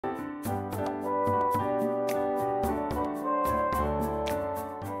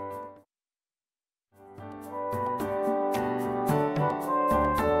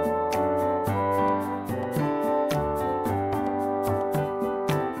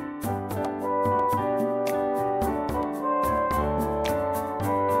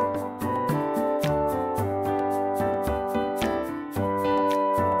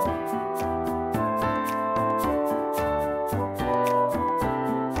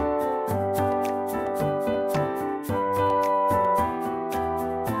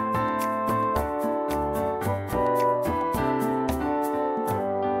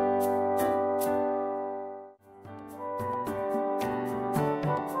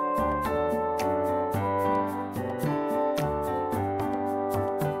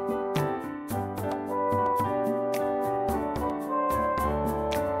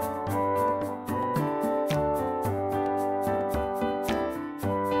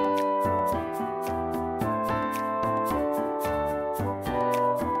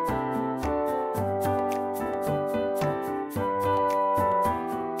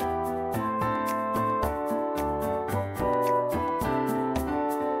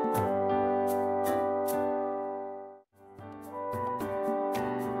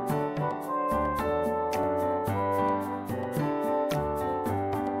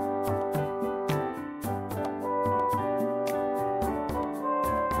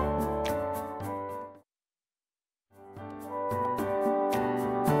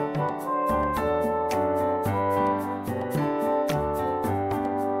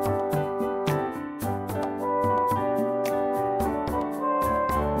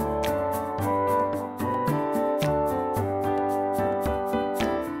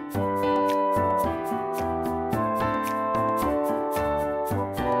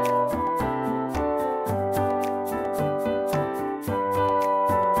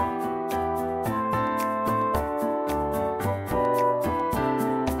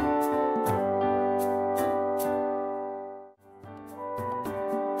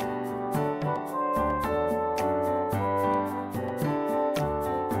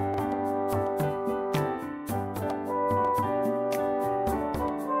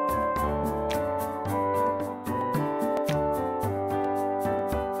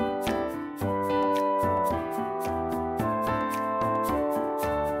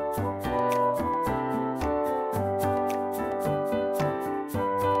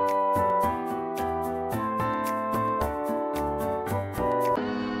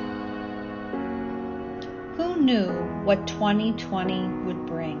what 2020 would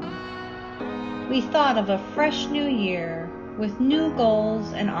bring. We thought of a fresh new year with new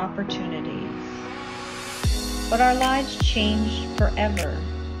goals and opportunities. But our lives changed forever.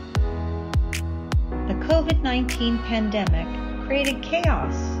 The COVID-19 pandemic created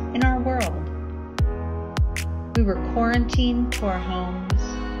chaos in our world. We were quarantined to our homes.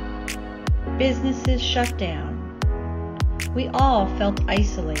 Businesses shut down. We all felt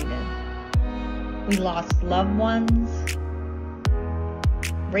isolated. We lost loved ones.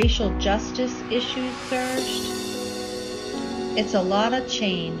 Racial justice issues surged. It's a lot of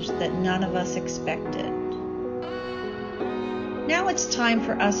change that none of us expected. Now it's time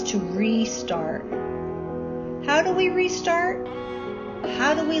for us to restart. How do we restart?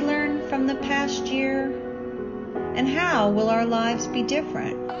 How do we learn from the past year? And how will our lives be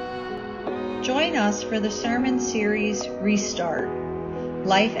different? Join us for the sermon series Restart,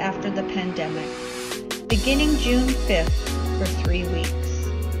 Life After the Pandemic, beginning June 5th for 3 weeks.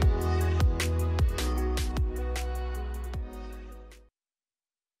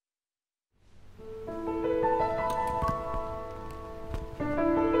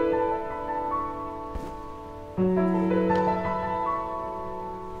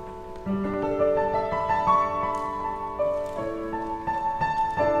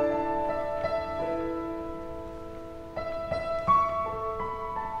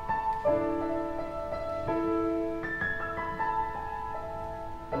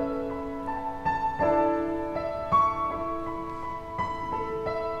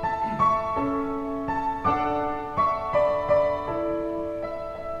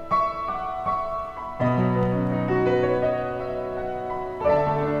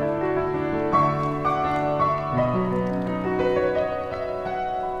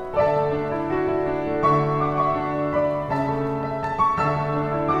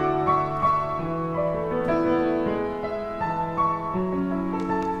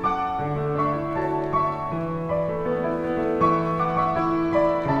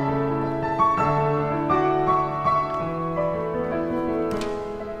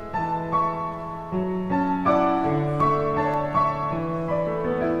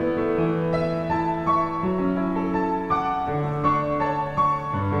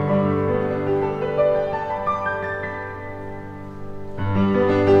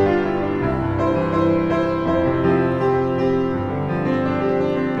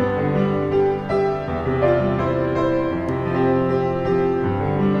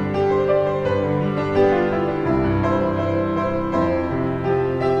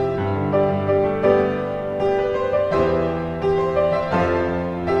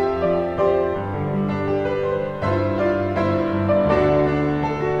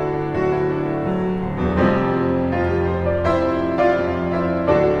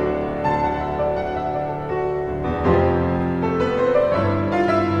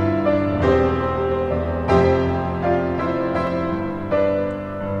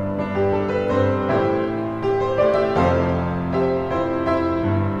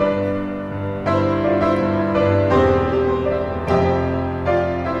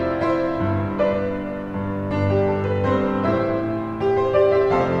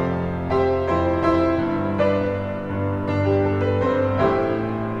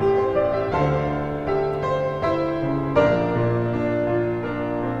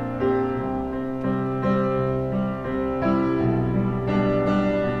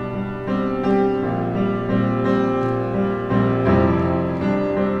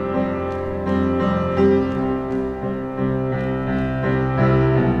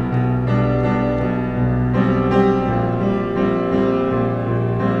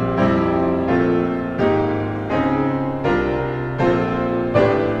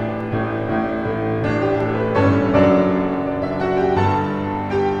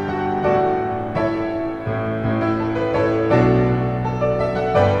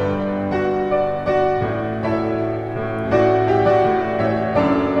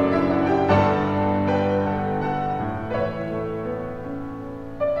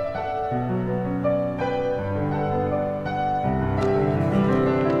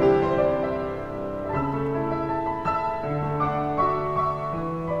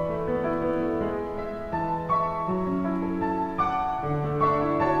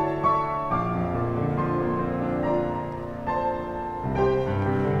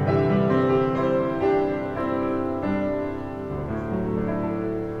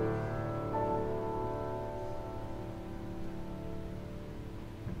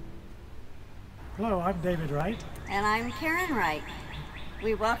 Hello, I'm David Wright. And I'm Karen Wright.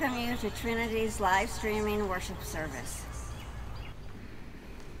 We welcome you to Trinity's live streaming worship service.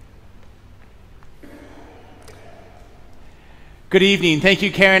 Good evening. Thank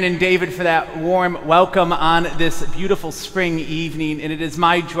you, Karen and David, for that warm welcome on this beautiful spring evening. And it is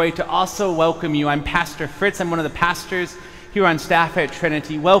my joy to also welcome you. I'm Pastor Fritz. I'm one of the pastors here on staff at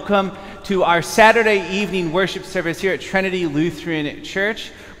Trinity. Welcome to our Saturday evening worship service here at Trinity Lutheran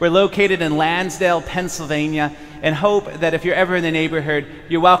Church. We're located in Lansdale, Pennsylvania, and hope that if you're ever in the neighborhood,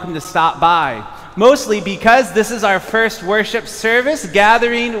 you're welcome to stop by. Mostly because this is our first worship service,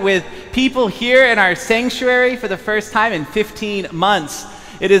 gathering with people here in our sanctuary for the first time in 15 months.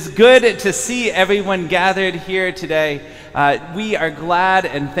 It is good to see everyone gathered here today. We are glad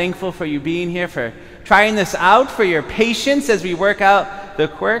and thankful for you being here, for trying this out, for your patience as we work out the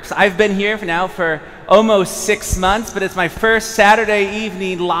quirks. I've been here for almost 6 months, but it's my first Saturday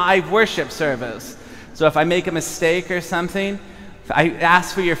evening live worship service. So if I make a mistake or something, I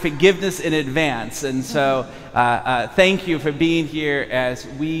ask for your forgiveness in advance. And so thank you for being here as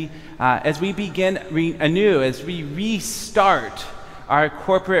we begin anew, as we restart our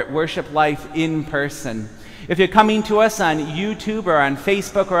corporate worship life in person. If you're coming to us on YouTube or on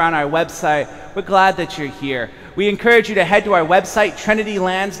Facebook or on our website, we're glad that you're here. We encourage you to head to our website,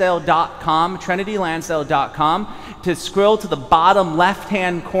 trinitylansdale.com, to scroll to the bottom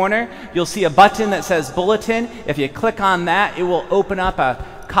left-hand corner. You'll see a button that says Bulletin. If you click on that, it will open up a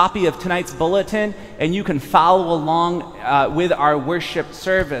copy of tonight's bulletin, and you can follow along with our worship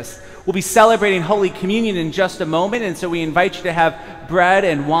service. We'll be celebrating Holy Communion in just a moment, and so we invite you to have bread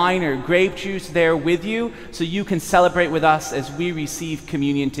and wine or grape juice there with you so you can celebrate with us as we receive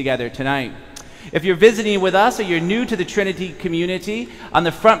communion together tonight. If you're visiting with us or you're new to the Trinity community, on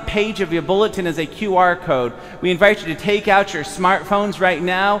the front page of your bulletin is a QR code. We invite you to take out your smartphones right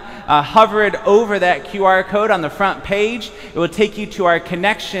now, hover it over that QR code on the front page. It will take you to our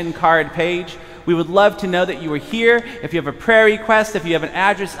connection card page. We would love to know that you are here. If you have a prayer request, if you have an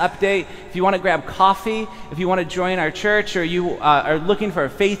address update, if you want to grab coffee, if you want to join our church, or you are looking for a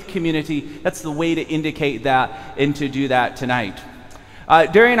faith community, that's the way to indicate that and to do that tonight.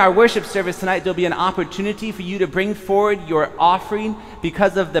 During our worship service tonight, there'll be an opportunity for you to bring forward your offering.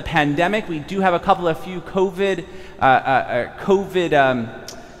 Because of the pandemic, we do have a couple of few COVID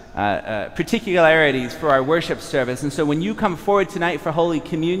particularities for our worship service. And so when you come forward tonight for Holy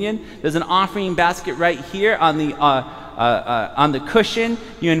Communion, there's an offering basket right here on the cushion.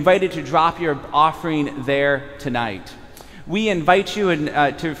 You're invited to drop your offering there tonight. We invite you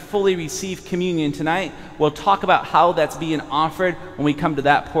to fully receive communion tonight. We'll talk about how that's being offered when we come to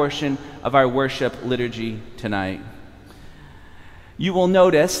that portion of our worship liturgy tonight. You will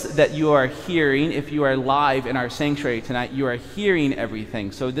notice that you are hearing, if you are live in our sanctuary tonight, you are hearing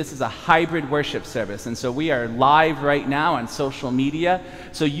everything. So this is a hybrid worship service, and so we are live right now on social media,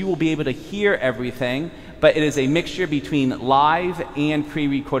 so you will be able to hear everything, but it is a mixture between live and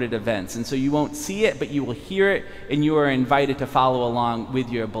pre-recorded events. And so you won't see it, but you will hear it, and you are invited to follow along with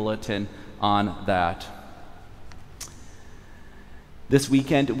your bulletin on that. This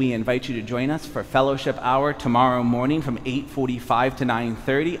weekend, we invite you to join us for Fellowship Hour tomorrow morning from 8:45 to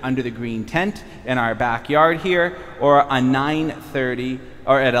 9:30 under the green tent in our backyard here, or on 9:30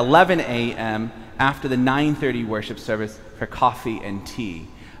 or at 11 a.m. after the 9:30 worship service for coffee and tea.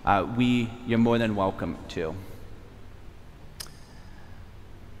 You're more than welcome to.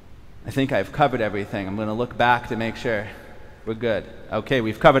 I think I've covered everything. I'm going to look back to make sure we're good. Okay,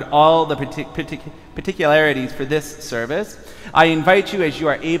 we've covered all the particularities for this service. I invite you, as you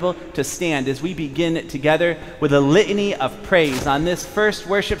are able, to stand as we begin together with a litany of praise on this first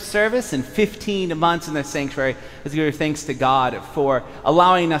worship service in 15 months in the sanctuary, as we give thanks to God for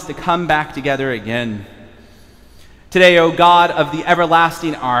allowing us to come back together again. Today, O God of the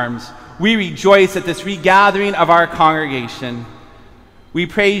everlasting arms, we rejoice at this regathering of our congregation. We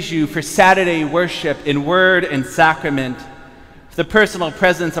praise you for Saturday worship in word and sacrament, for the personal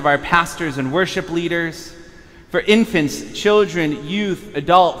presence of our pastors and worship leaders, for infants, children, youth,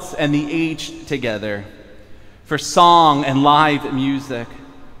 adults, and the aged together, for song and live music,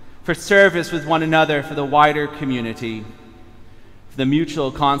 for service with one another for the wider community, for the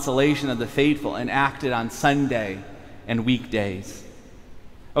mutual consolation of the faithful enacted on Sunday and weekdays.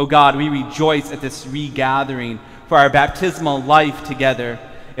 O God, we rejoice at this regathering for our baptismal life together.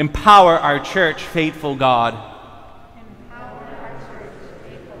 Empower our church, faithful God.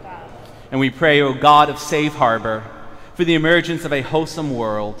 And we pray, O God of Safe Harbor, for the emergence of a wholesome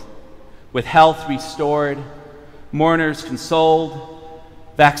world, with health restored, mourners consoled,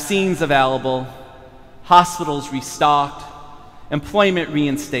 vaccines available, hospitals restocked, employment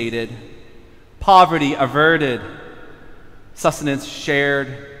reinstated, poverty averted, sustenance shared,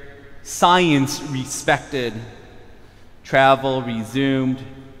 science respected, travel resumed,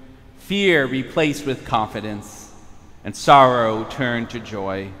 fear replaced with confidence, and sorrow turn to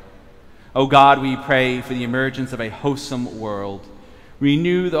joy. O God, we pray for the emergence of a wholesome world.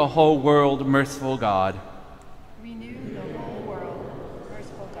 Renew the whole world, merciful God. Renew the whole world,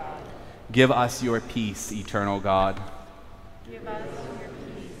 merciful God. Give us your peace, eternal God. Give us your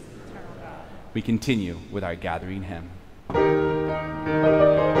peace, eternal God. We continue with our gathering hymn.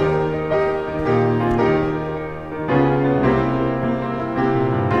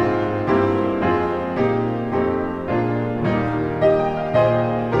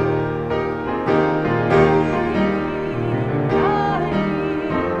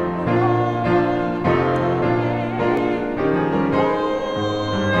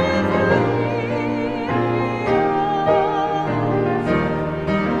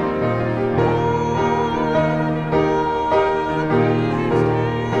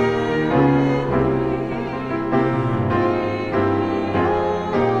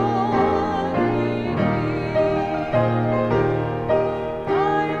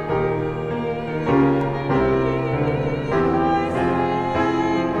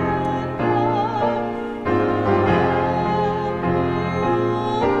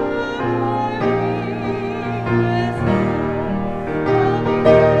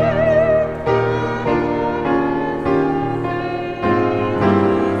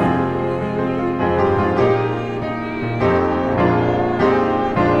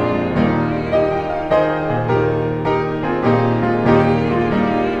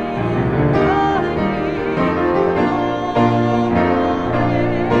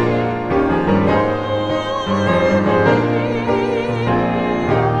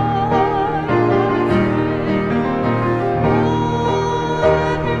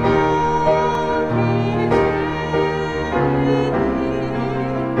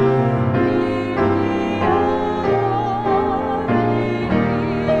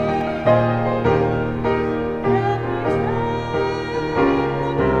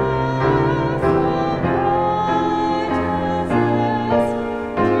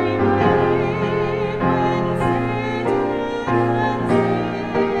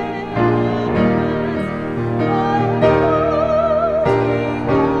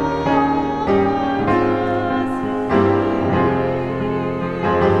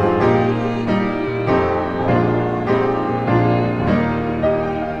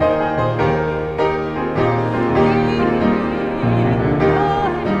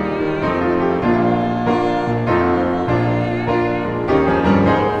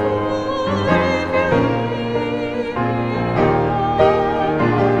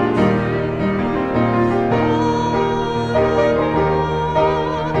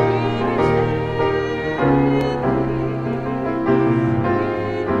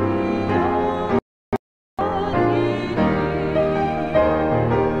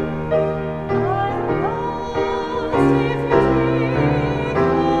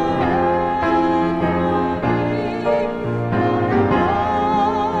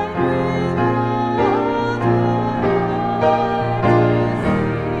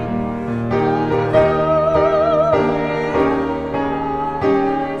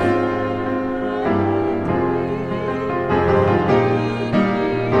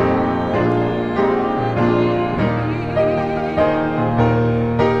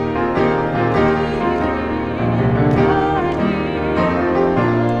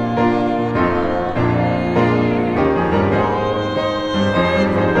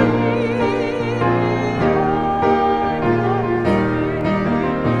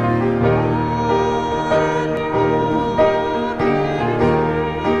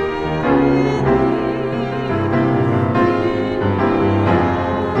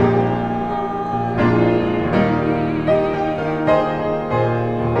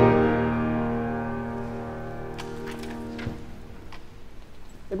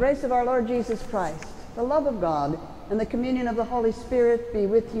 The grace of our Lord Jesus Christ, the love of God, and the communion of the Holy Spirit be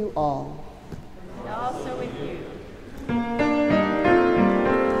with you all. And also with you.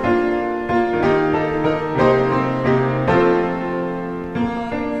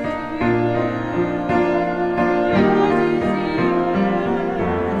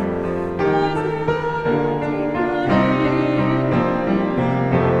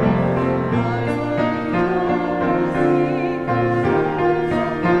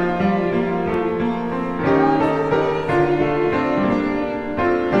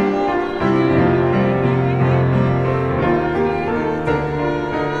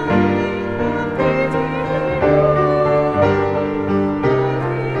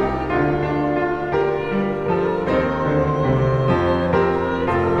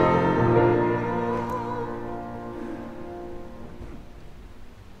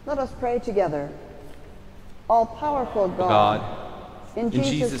 Let us pray together. all-powerful God, in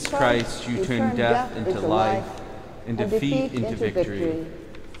Jesus Christ you turn death into life and defeat into victory.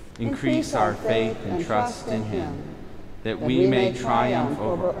 Increase our faith and trust in him, that we may triumph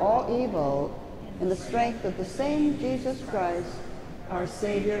over all evil in the strength of the same Jesus Christ, our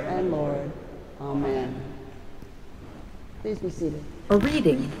Savior and Lord. Amen. Please be seated. A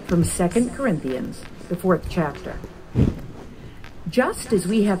reading from 2 Corinthians, the 4th chapter. Just as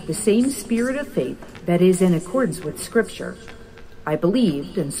we have the same spirit of faith that is in accordance with Scripture, I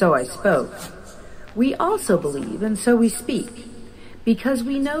believed and so I spoke. We also believe and so we speak, because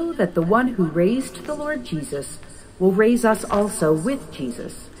we know that the one who raised the Lord Jesus will raise us also with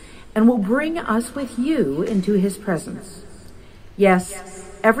Jesus, and will bring us with you into his presence. Yes,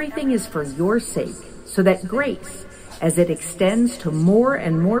 everything is for your sake, so that grace, as it extends to more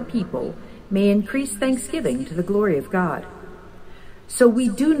and more people, may increase thanksgiving to the glory of God. So we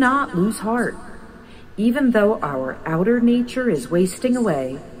do not lose heart. Even though our outer nature is wasting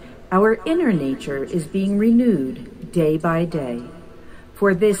away, our inner nature is being renewed day by day.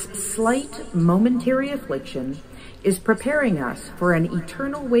 For this slight momentary affliction is preparing us for an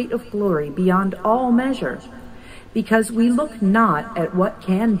eternal weight of glory beyond all measure, because we look not at what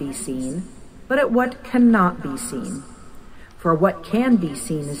can be seen, but at what cannot be seen. For what can be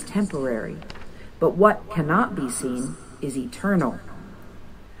seen is temporary, but what cannot be seen is eternal.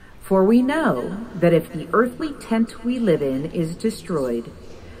 For we know that if the earthly tent we live in is destroyed,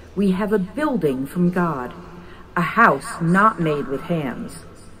 we have a building from God, a house not made with hands,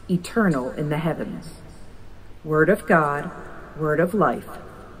 eternal in the heavens. Word of God, word of life.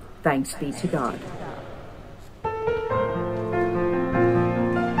 Thanks be to God.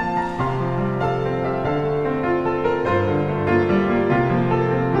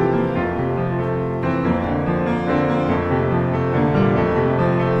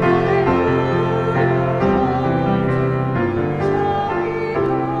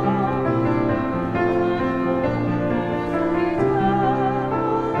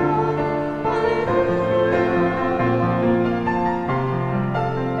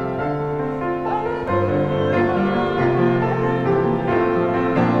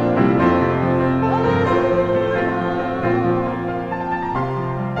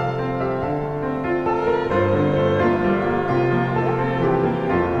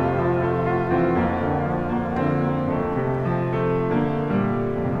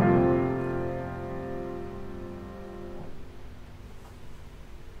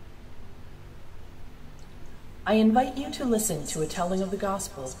 I invite you to listen to a telling of the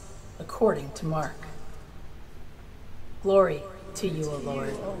Gospel according to Mark. Glory to you, O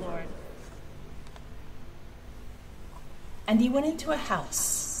Lord. And he went into a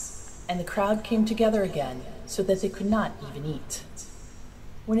house, and the crowd came together again, so that they could not even eat.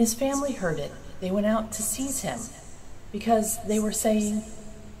 When his family heard it, they went out to seize him, because they were saying,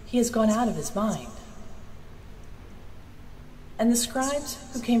 "He has gone out of his mind." And the scribes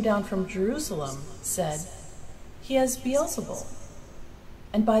who came down from Jerusalem said, "He has Beelzebul,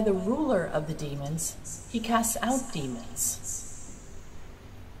 and by the ruler of the demons he casts out demons."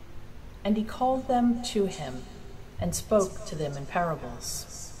 And he called them to him and spoke to them in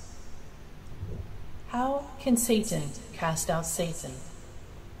parables. How can Satan cast out Satan?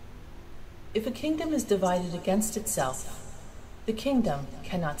 If a kingdom is divided against itself, the kingdom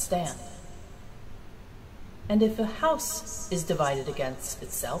cannot stand. And if a house is divided against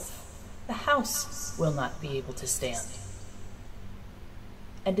itself, the house will not be able to stand.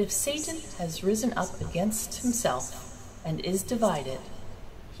 And if Satan has risen up against himself and is divided,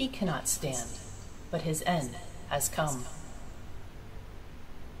 he cannot stand, but his end has come.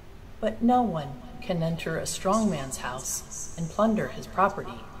 But no one can enter a strong man's house and plunder his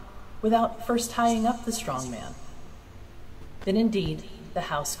property without first tying up the strong man. Then indeed the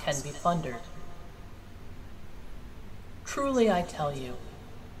house can be plundered. Truly I tell you,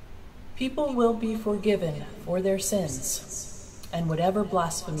 people will be forgiven for their sins and whatever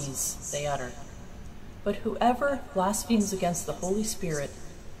blasphemies they utter. But whoever blasphemes against the Holy Spirit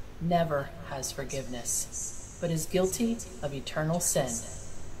never has forgiveness, but is guilty of eternal sin,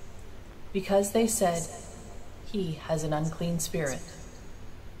 because they said, "He has an unclean spirit."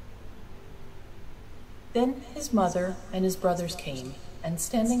 Then his mother and his brothers came, and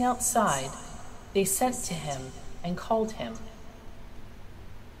standing outside, they sent to him and called him.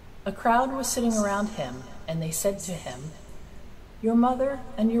 A crowd was sitting around him, and they said to him, "Your mother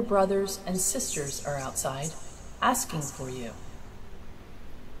and your brothers and sisters are outside, asking for you."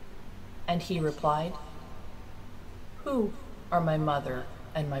 And he replied, "Who are my mother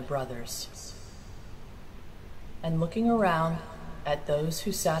and my brothers?" And looking around at those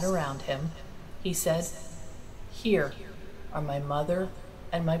who sat around him, he said, Here are my mother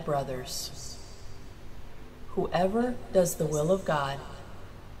and my brothers. Whoever does the will of God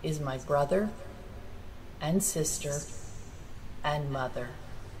is my brother and sister and mother.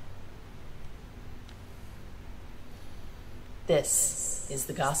 This is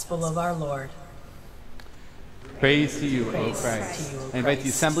the gospel of our Lord. Praise to you, O Christ. I invite the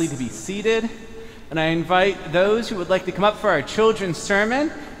assembly to be seated, and I invite those who would like to come up for our children's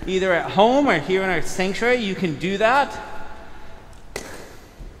sermon, either at home or here in our sanctuary. You can do that.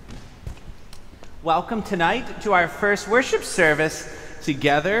 Welcome tonight to our first worship service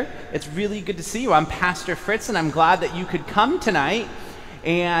together. It's really good to see you. I'm Pastor Fritz, and I'm glad that you could come tonight.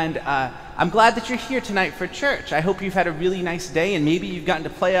 And I'm glad that you're here tonight for church. I hope you've had a really nice day, and maybe you've gotten to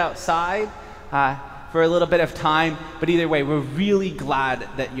play outside for a little bit of time. But either way, we're really glad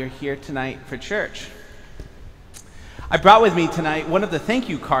that you're here tonight for church. I brought with me tonight one of the thank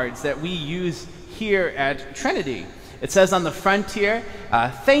you cards that we use here at Trinity. It says on the front here,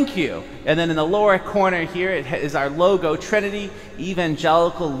 thank you. And then in the lower corner here, it is our logo, Trinity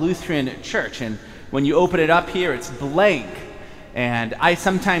Evangelical Lutheran Church. And when you open it up here, it's blank. And I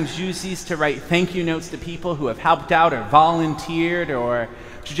sometimes use these to write thank you notes to people who have helped out or volunteered, or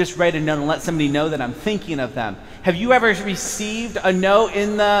to just write a note and let somebody know that I'm thinking of them. Have you ever received a note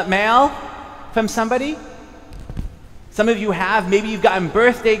in the mail from somebody? Some of you have. Maybe you've gotten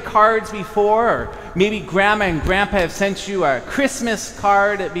birthday cards before, or maybe grandma and grandpa have sent you a Christmas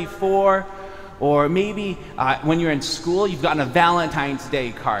card before, or maybe when you're in school, you've gotten a Valentine's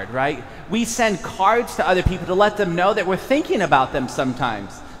Day card, right? We send cards to other people to let them know that we're thinking about them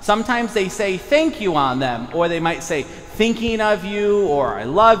sometimes. Sometimes they say thank you on them, or they might say thinking of you, or I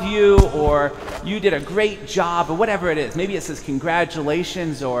love you, or you did a great job, or whatever it is. Maybe it says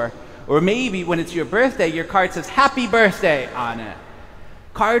congratulations, or maybe when it's your birthday, your card says happy birthday on it.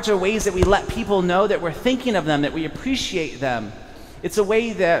 Cards are ways that we let people know that we're thinking of them, that we appreciate them. It's a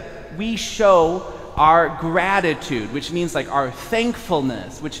way that we show our gratitude, which means like our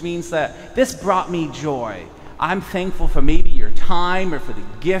thankfulness, which means that this brought me joy. I'm thankful for maybe your time, or for the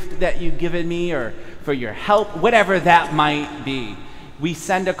gift that you've given me, or for your help, whatever that might be. We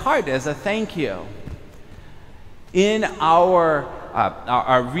send a card as a thank you. In our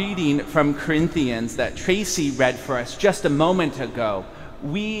reading from Corinthians that Tracy read for us just a moment ago,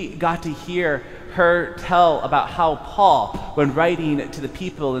 we got to hear her tell about how Paul, when writing to the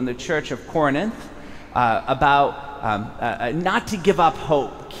people in the church of Corinth, about not to give up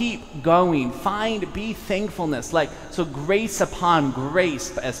hope, keep going, be thankfulness. So grace upon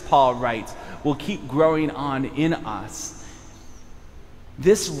grace, as Paul writes, will keep growing on in us.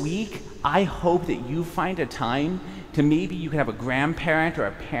 This week, I hope that you find a time to, maybe you can have a grandparent or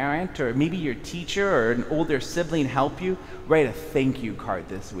a parent, or maybe your teacher or an older sibling help you write a thank you card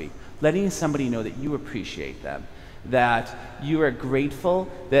this week, letting somebody know that you appreciate them, that you are grateful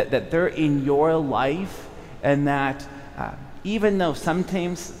that they're in your life, and that even though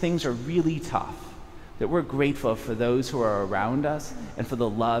sometimes things are really tough, that we're grateful for those who are around us and for the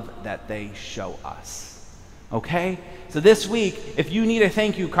love that they show us. Okay? So this week, if you need a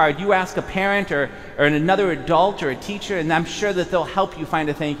thank you card, you ask a parent or another adult or a teacher, and I'm sure that they'll help you find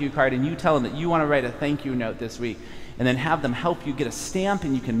a thank you card, and you tell them that you want to write a thank you note this week, and then have them help you get a stamp,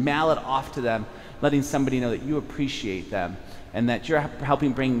 and you can mail it off to them, letting somebody know that you appreciate them and that you're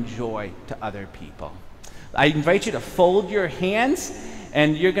helping bring joy to other people. I invite you to fold your hands,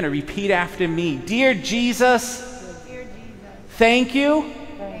 and you're going to repeat after me. Dear Jesus, thank you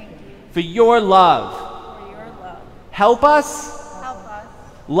for your love. Help us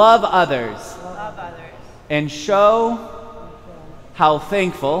love others and show how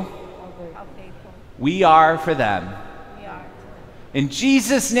thankful we are for them. In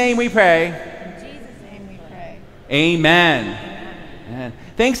Jesus' name we pray. Amen. Amen.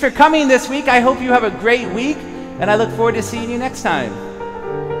 Thanks for coming this week. I hope you have a great week, and I look forward to seeing you next time.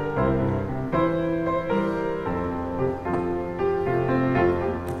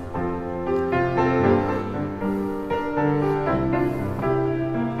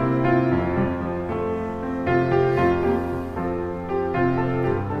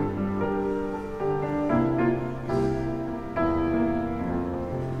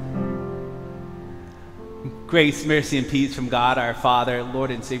 Grace, mercy, and peace from God our Father,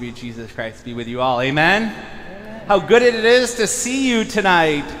 Lord and Savior Jesus Christ be with you all. Amen? Amen. How good it is to see you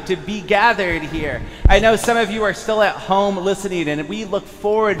tonight, to be gathered here. I know some of you are still at home listening, and we look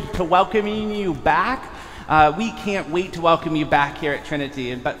forward to welcoming you back. We can't wait to welcome you back here at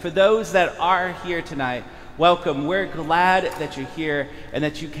Trinity. But for those that are here tonight, welcome. We're glad that you're here and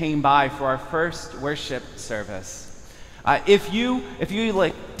that you came by for our first worship service. If you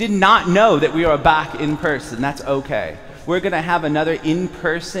did not know that we are back in person, that's okay. We're going to have another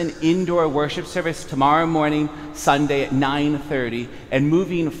in-person indoor worship service tomorrow morning, Sunday at 9:30, and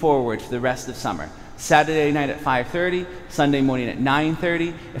moving forward for the rest of summer. Saturday night at 5:30, Sunday morning at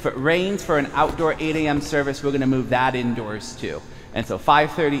 9:30. If it rains for an outdoor 8 a.m. service, we're going to move that indoors too. And so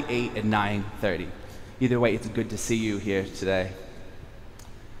 5:30, 8, and 9:30. Either way, it's good to see you here today.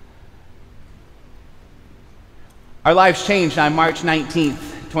 Our lives changed on March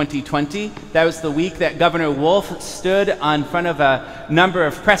 19th, 2020. That was the week that Governor Wolf stood in front of a number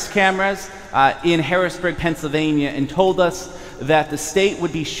of press cameras in Harrisburg, Pennsylvania, and told us that the state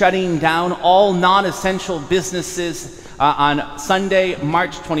would be shutting down all non-essential businesses on Sunday,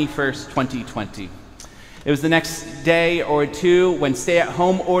 March 21st, 2020. It was the next day or two when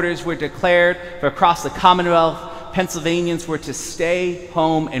stay-at-home orders were declared for across the Commonwealth. Pennsylvanians were to stay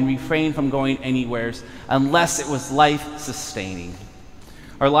home and refrain from going anywhere unless it was life-sustaining.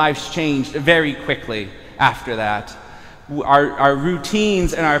 Our lives changed very quickly after that. Our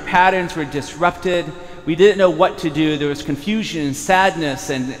routines and our patterns were disrupted. We didn't know what to do. There was confusion and sadness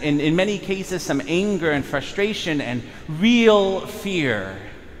and in many cases some anger and frustration and real fear.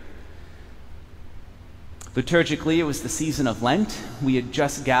 Liturgically, it was the season of Lent. We had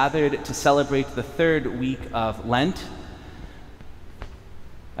just gathered to celebrate the third week of Lent.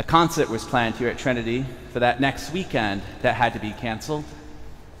 A concert was planned here at Trinity for that next weekend that had to be canceled.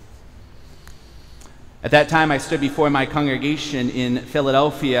 At that time, I stood before my congregation in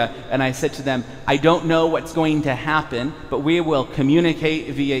Philadelphia and I said to them, I don't know what's going to happen, but we will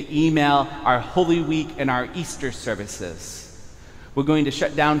communicate via email our Holy Week and our Easter services. We're going to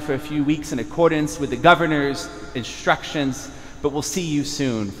shut down for a few weeks in accordance with the governor's instructions, but we'll see you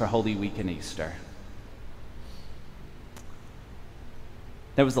soon for Holy Week and Easter.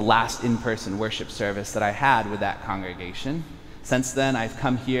 That was the last in-person worship service that I had with that congregation. Since then, I've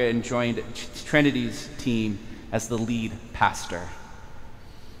come here and joined Trinity's team as the lead pastor.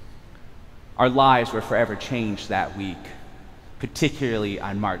 Our lives were forever changed that week, particularly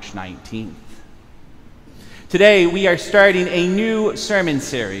on March 19th. Today, we are starting a new sermon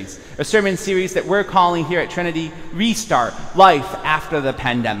series, a sermon series that we're calling here at Trinity, Restart, Life After the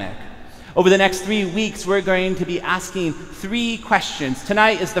Pandemic. Over the next 3 weeks, we're going to be asking 3 questions.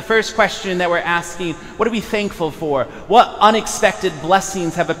 Tonight is the first question that we're asking, what are we thankful for? What unexpected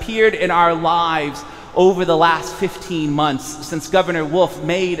blessings have appeared in our lives over the last 15 months since Governor Wolf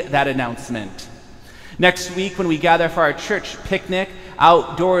made that announcement? Next week, when we gather for our church picnic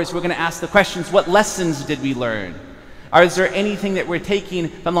outdoors, we're going to ask the questions, what lessons did we learn? Or is there anything that we're taking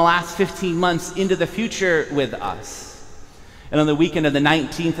from the last 15 months into the future with us? And on the weekend of the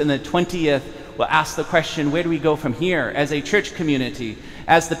 19th and the 20th, we'll ask the question, where do we go from here as a church community,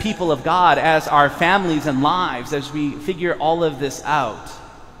 as the people of God, as our families and lives, as we figure all of this out?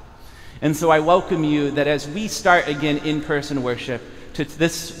 And so I welcome you that as we start again in-person worship to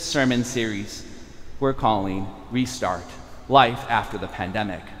this sermon series we're calling Restart, Life After the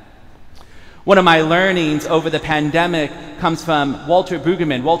Pandemic. One of my learnings over the pandemic comes from Walter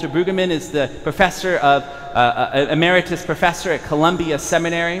Brueggemann. Walter Brueggemann is the professor of emeritus professor at Columbia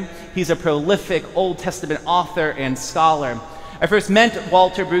Seminary. He's a prolific Old Testament author and scholar. I first met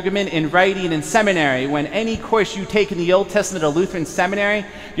Walter Brueggemann in writing in seminary. When any course you take in the Old Testament at Lutheran Seminary,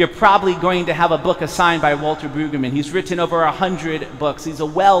 you're probably going to have a book assigned by Walter Brueggemann. He's written over 100 books. He's a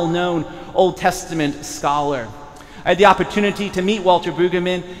well-known Old Testament scholar. I had the opportunity to meet Walter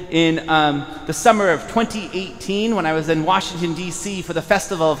Brueggemann in the summer of 2018 when I was in Washington, D.C. for the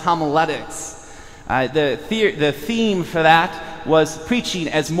Festival of Homiletics. The theme for that was preaching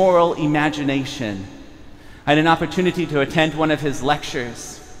as moral imagination. I had an opportunity to attend one of his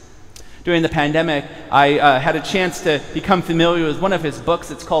lectures. During the pandemic, I had a chance to become familiar with one of his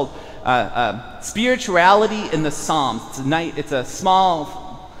books. It's called Spirituality in the Psalms. It's a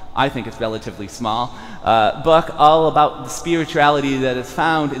small, I think it's relatively small, book all about the spirituality that is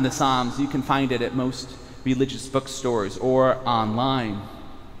found in the Psalms. You can find it at most religious bookstores or online.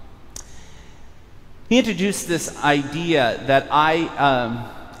 He introduced this idea that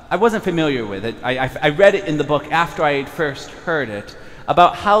I wasn't familiar with it. I read it in the book after I had first heard it,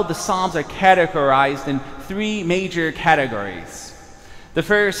 about how the Psalms are categorized in 3 major categories. The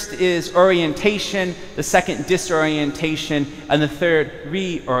first is orientation, the second disorientation, and the third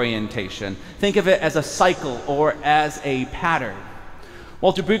reorientation. Think of it as a cycle or as a pattern.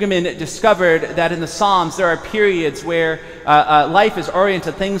 Walter Brueggemann discovered that in the Psalms there are periods where life is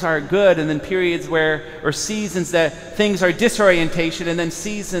oriented, things are good, and then periods or seasons that things are disorientation, and then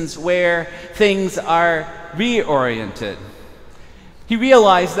seasons where things are reoriented. He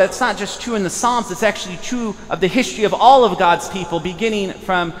realized that it's not just true in the Psalms, it's actually true of the history of all of God's people, beginning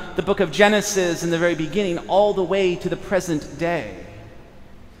from the book of Genesis in the very beginning all the way to the present day.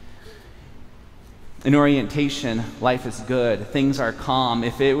 In orientation, life is good. Things are calm.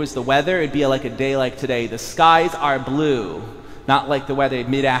 If it was the weather, it'd be like a day like today. The skies are blue, not like the weather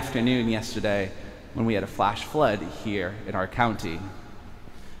mid-afternoon yesterday when we had a flash flood here in our county.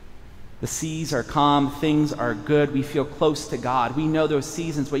 The seas are calm, things are good, we feel close to God. We know those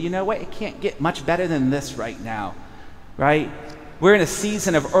seasons, but you know what? It can't get much better than this right now, right? We're in a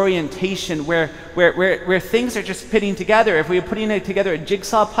season of orientation where things are just fitting together. If we were putting together a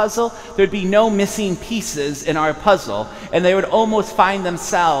jigsaw puzzle, there'd be no missing pieces in our puzzle, and they would almost find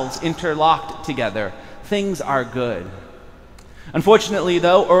themselves interlocked together. Things are good. Unfortunately,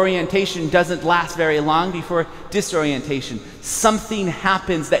 though, orientation doesn't last very long before disorientation. Something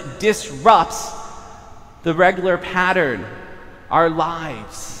happens that disrupts the regular pattern, our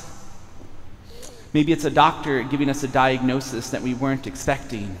lives. Maybe it's a doctor giving us a diagnosis that we weren't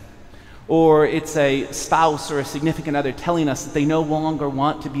expecting. Or it's a spouse or a significant other telling us that they no longer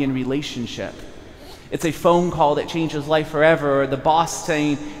want to be in a relationship. It's a phone call that changes life forever, or the boss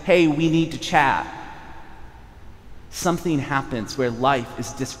saying, hey, we need to chat. Something happens where life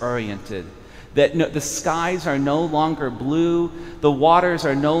is disoriented, that the skies are no longer blue, the waters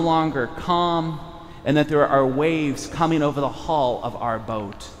are no longer calm, and that there are waves coming over the hull of our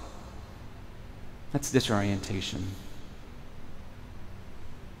boat. That's disorientation.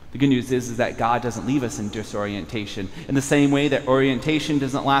 The good news is that God doesn't leave us in disorientation. In the same way that orientation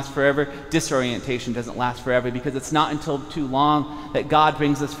doesn't last forever, disorientation doesn't last forever, because it's not until too long that God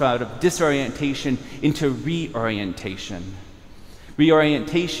brings us out of disorientation into reorientation.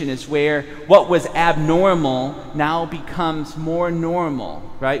 Reorientation is where what was abnormal now becomes more normal,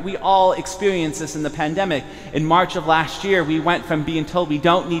 right? We all experienced this in the pandemic. In March of last year, we went from being told we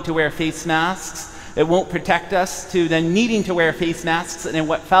don't need to wear face masks, it won't protect us, to then needing to wear face masks, and in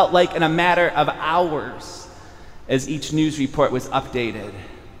what felt like in a matter of hours as each news report was updated.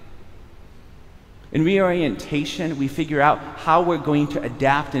 In reorientation, we figure out how we're going to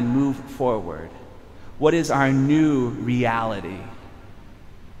adapt and move forward. What is our new reality?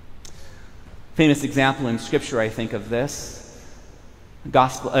 Famous example in Scripture, I think, of this,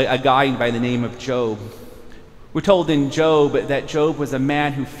 a guy by the name of Job. We're told in Job that Job was a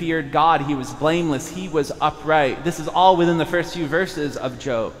man who feared God. He was blameless. He was upright. This is all within the first few verses of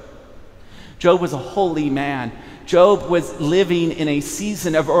Job. Job was a holy man. Job was living in a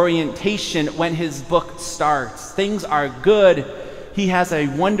season of orientation when his book starts. Things are good. He has a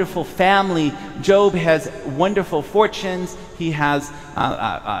wonderful family. Job has wonderful fortunes. He has,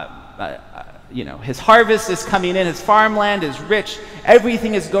 his harvest is coming in. His farmland is rich.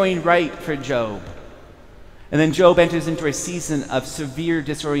 Everything is going right for Job. And then Job enters into a season of severe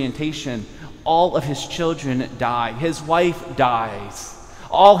disorientation. All of his children die. His wife dies.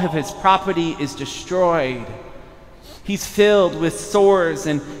 All of his property is destroyed. He's filled with sores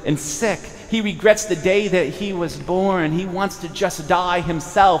and sick. He regrets the day that he was born. He wants to just die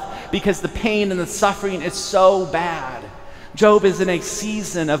himself because the pain and the suffering is so bad. Job is in a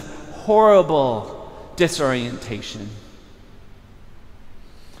season of horrible disorientation.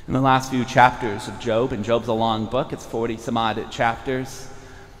 In the last few chapters of Job, and Job's a long book, it's 40 some odd chapters,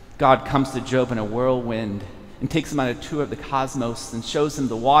 God comes to Job in a whirlwind and takes him on a tour of the cosmos and shows him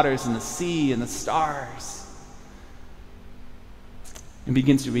the waters and the sea and the stars, and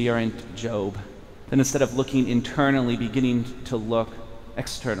begins to reorient Job. Then instead of looking internally, beginning to look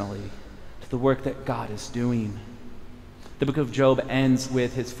externally to the work that God is doing. The book of Job ends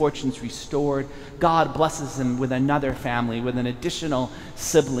with his fortunes restored. God blesses him with another family, with an additional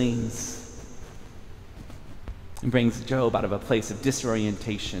siblings, and brings Job out of a place of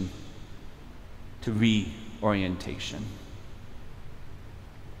disorientation to reorientation.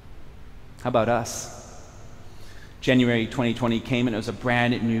 How about us? January 2020 came and it was a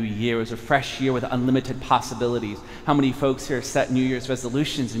brand new year. It was a fresh year with unlimited possibilities. How many folks here set New Year's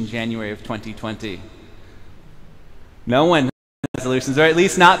resolutions in January of 2020? No one has resolutions, or at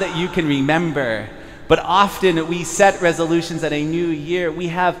least not that you can remember. But often we set resolutions at a new year. We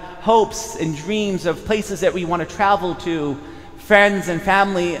have hopes and dreams of places that we want to travel to, friends and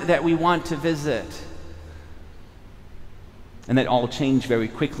family that we want to visit. And that all changed very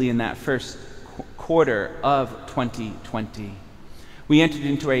quickly in that first quarter of 2020. We entered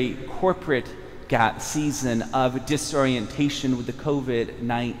into a corporate season of disorientation with the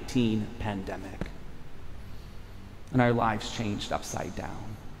COVID-19 pandemic. And our lives changed upside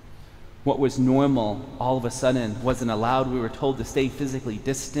down. What was normal all of a sudden wasn't allowed. We were told to stay physically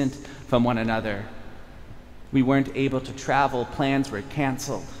distant from one another. We weren't able to travel. Plans were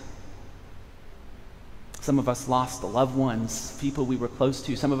canceled. Some of us lost loved ones, people we were close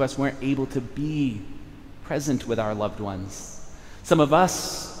to. Some of us weren't able to be present with our loved ones. Some of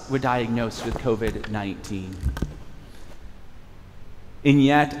us were diagnosed with COVID-19. And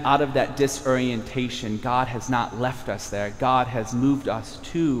yet, out of that disorientation, God has not left us there. God has moved us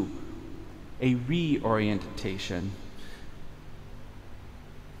to a reorientation.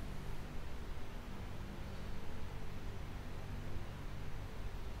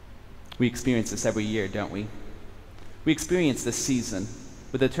 We experience this every year, don't we? We experience this season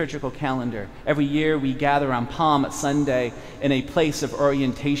with the liturgical calendar. Every year we gather on Palm Sunday in a place of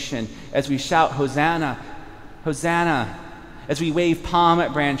orientation as we shout, Hosanna, Hosanna, as we wave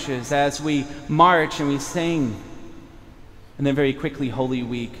palm branches, as we march and we sing. And then very quickly, Holy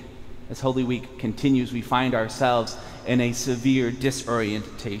Week. As Holy Week continues, we find ourselves in a severe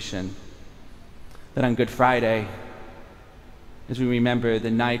disorientation. Then on Good Friday, as we remember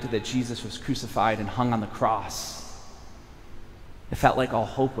the night that Jesus was crucified and hung on the cross, it felt like all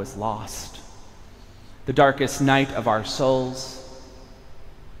hope was lost. The darkest night of our souls,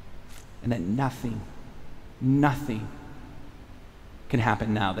 and that nothing can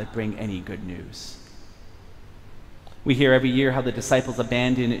happen now that bring any good news. We hear every year how the disciples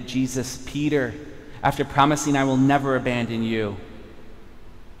abandoned Jesus. Peter, after promising, I will never abandon you,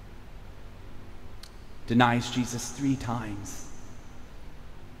 denies Jesus 3 times.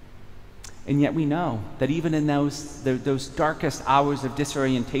 And yet we know that even in those darkest hours of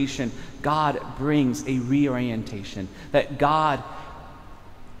disorientation, God brings a reorientation, that God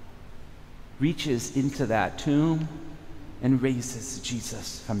reaches into that tomb and raises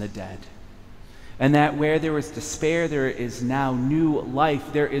Jesus from the dead. And that where there was despair, there is now new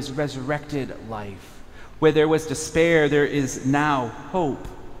life. There is resurrected life. Where there was despair, there is now hope.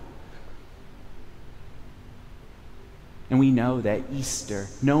 And we know that Easter,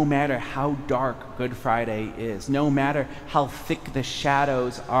 no matter how dark Good Friday is, no matter how thick the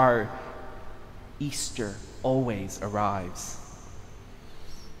shadows are, Easter always arrives.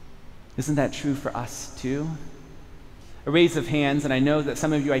 Isn't that true for us too? A raise of hands, and I know that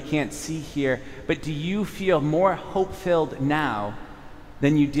some of you I can't see here, but do you feel more hope-filled now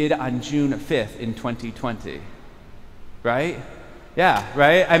than you did on June 5th in 2020? Right? Yeah,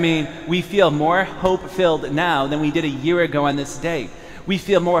 right? I mean, we feel more hope-filled now than we did a year ago on this date. We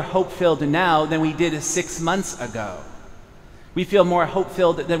feel more hope-filled now than we did 6 months ago. We feel more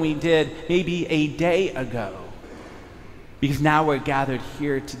hope-filled than we did maybe a day ago. Because now we're gathered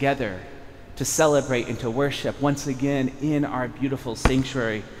here together to celebrate and to worship once again in our beautiful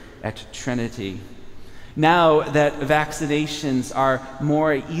sanctuary at Trinity. Now that vaccinations are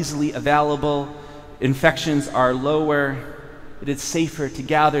more easily available, infections are lower, it is safer to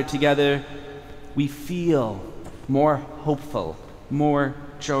gather together, we feel more hopeful, more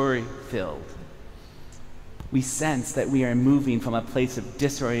joy-filled. We sense that we are moving from a place of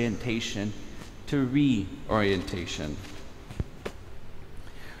disorientation to reorientation.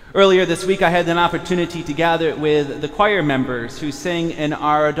 Earlier this week, I had an opportunity to gather with the choir members who sing in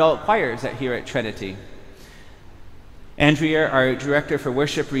our adult choirs here at Trinity. Andrea, our director for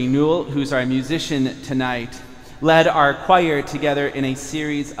worship renewal, who's our musician tonight, led our choir together in a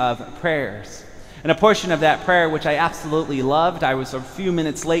series of prayers. And a portion of that prayer, which I absolutely loved, I was a few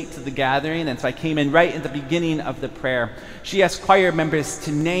minutes late to the gathering, and so I came in right at the beginning of the prayer. She asked choir members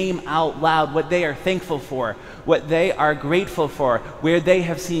to name out loud what they are thankful for, what they are grateful for, where they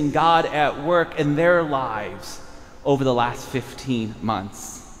have seen God at work in their lives over the last 15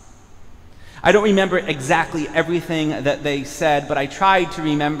 months. I don't remember exactly everything that they said, but I tried to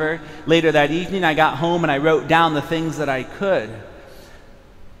remember. Later that evening, I got home and I wrote down the things that I could.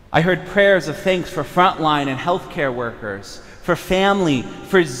 I heard prayers of thanks for frontline and healthcare workers, for family,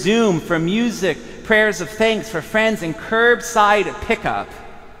 for Zoom, for music, prayers of thanks for friends and curbside pickup,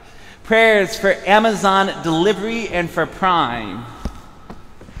 prayers for Amazon delivery and for Prime,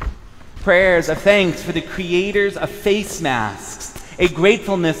 prayers of thanks for the creators of face masks, a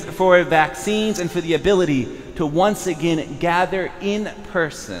gratefulness for vaccines and for the ability to once again gather in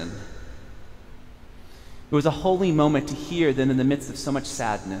person. It was a holy moment to hear that in the midst of so much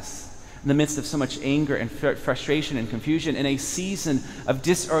sadness, in the midst of so much anger and frustration and confusion, in a season of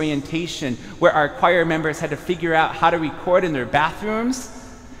disorientation where our choir members had to figure out how to record in their bathrooms,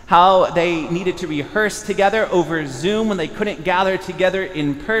 how they needed to rehearse together over Zoom when they couldn't gather together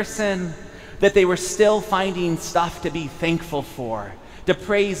in person, that they were still finding stuff to be thankful for, to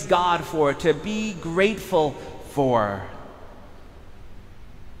praise God for, to be grateful for.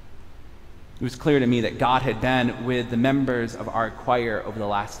 It was clear to me that God had been with the members of our choir over the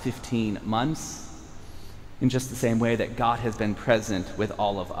last 15 months, in just the same way that God has been present with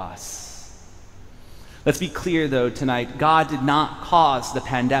all of us. Let's be clear, though, tonight. God did not cause the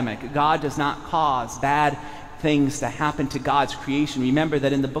pandemic. God does not cause bad things to happen to God's creation. Remember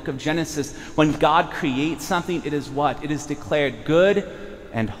that in the book of Genesis, when God creates something, it is what? It is declared good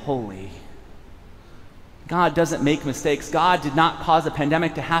and holy. God doesn't make mistakes. God did not cause a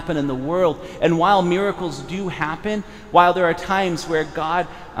pandemic to happen in the world. And while miracles do happen, while there are times where God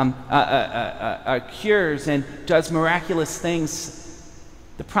cures and does miraculous things,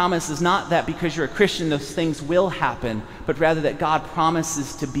 the promise is not that because you're a Christian those things will happen, but rather that God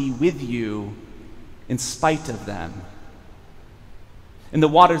promises to be with you in spite of them. In the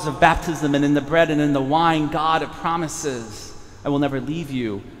waters of baptism and in the bread and in the wine, God promises, I will never leave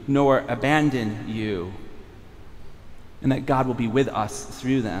you nor abandon you, and that God will be with us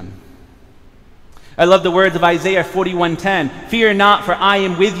through them. I love the words of Isaiah 41:10. Fear not, for I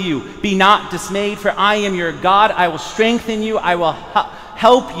am with you. Be not dismayed, for I am your God. I will strengthen you. I will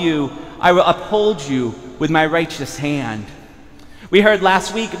help you. I will uphold you with my righteous hand. We heard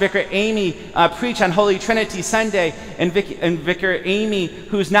last week Vicar Amy preach on Holy Trinity Sunday, and Vicar Amy,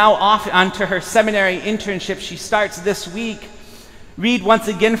 who's now off onto her seminary internship, she starts this week, read once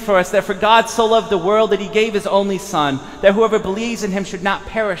again for us that for God so loved the world that he gave his only Son, that whoever believes in him should not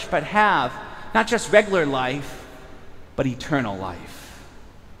perish but have not just regular life, but eternal life.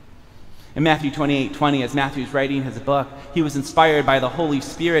 In Matthew 28:20, as Matthew's writing his book, he was inspired by the Holy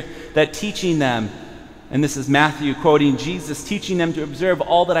Spirit that teaching them, and this is Matthew quoting Jesus, teaching them to observe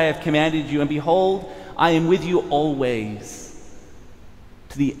all that I have commanded you, and behold, I am with you always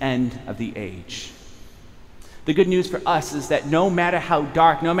to the end of the age. The good news for us is that no matter how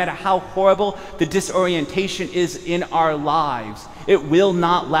dark, no matter how horrible the disorientation is in our lives, it will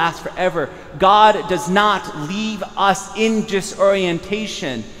not last forever. God does not leave us in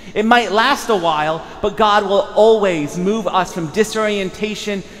disorientation. It might last a while, but God will always move us from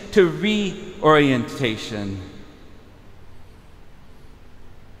disorientation to reorientation.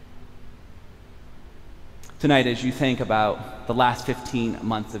 Tonight, as you think about the last 15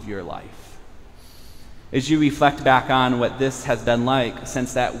 months of your life, as you reflect back on what this has been like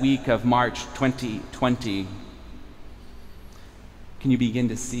since that week of March 2020, can you begin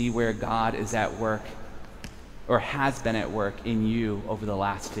to see where God is at work or has been at work in you over the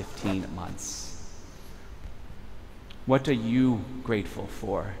last 15 months? What are you grateful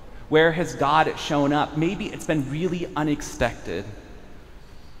for? Where has God shown up? Maybe it's been really unexpected.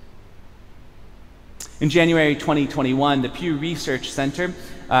 In January 2021, the Pew Research Center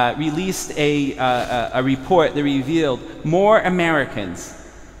released a report that revealed more Americans,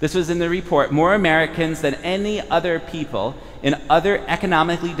 this was in the report, more Americans than any other people in other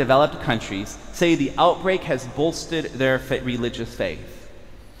economically developed countries say the outbreak has bolstered their religious faith,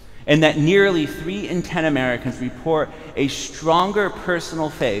 and that nearly 3 in 10 Americans report a stronger personal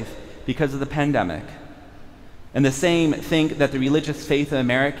faith because of the pandemic, and the same think that the religious faith of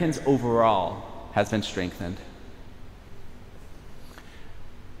Americans overall has been strengthened.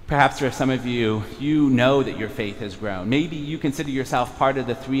 Perhaps for some of you, you know that your faith has grown. Maybe you consider yourself part of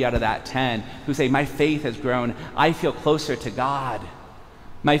the 3 out of that 10 who say, my faith has grown. I feel closer to God.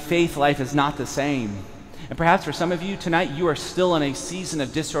 My faith life is not the same. And perhaps for some of you tonight, you are still in a season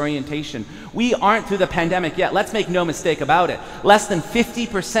of disorientation. We aren't through the pandemic yet. Let's make no mistake about it. Less than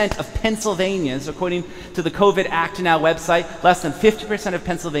 50% of Pennsylvanians, according to the COVID Act Now website, less than 50% of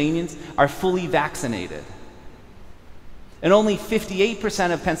Pennsylvanians are fully vaccinated. And only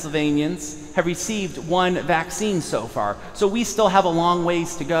 58% of Pennsylvanians have received 1 vaccine so far. So we still have a long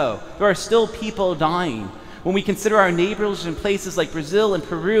ways to go. There are still people dying. When we consider our neighbors in places like Brazil and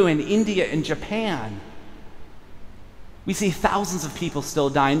Peru and India and Japan, we see thousands of people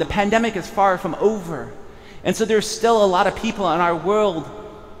still dying. The pandemic is far from over. And so there's still a lot of people in our world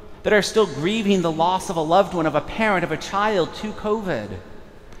that are still grieving the loss of a loved one, of a parent, of a child to COVID.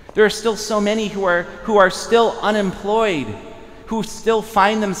 There are still so many who are still unemployed, who still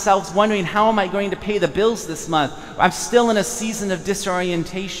find themselves wondering, how am I going to pay the bills this month? I'm still in a season of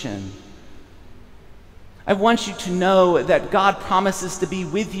disorientation. I want you to know that God promises to be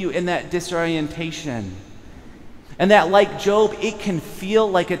with you in that disorientation. And that, like Job, it can feel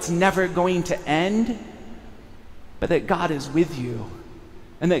like it's never going to end, but that God is with you,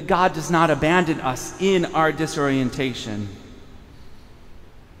 and that God does not abandon us in our disorientation.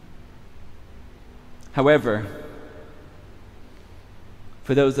 However,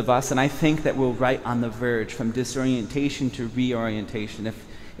 for those of us, and I think that we're right on the verge from disorientation to reorientation.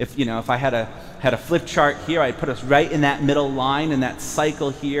 If I had a flip chart here, I'd put us right in that middle line, in that cycle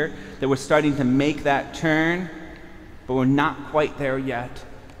here, that we're starting to make that turn, but we're not quite there yet.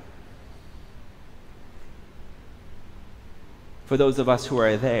 For those of us who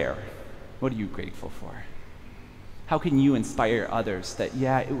are there, what are you grateful for? How can you inspire others that,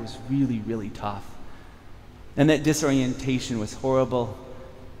 yeah, it was really, really tough, and that disorientation was horrible,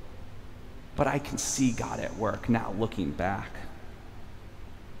 but I can see God at work now looking back.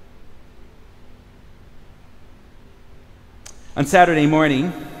 On Saturday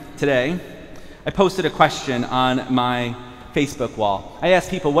morning, today, I posted a question on my Facebook wall. I asked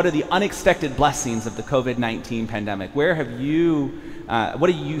people, what are the unexpected blessings of the COVID-19 pandemic? What are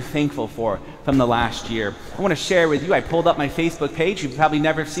you thankful for from the last year? I want to share with you, I pulled up my Facebook page. You've probably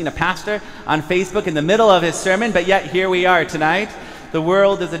never seen a pastor on Facebook in the middle of his sermon, but yet here we are tonight. The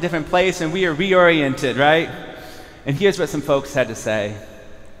world is a different place and we are reoriented, right? And here's what some folks had to say.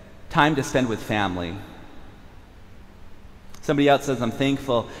 Time to spend with family. Somebody else says, I'm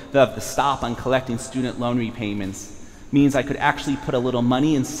thankful that the stop on collecting student loan repayments means I could actually put a little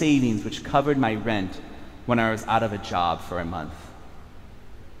money in savings which covered my rent when I was out of a job for a month.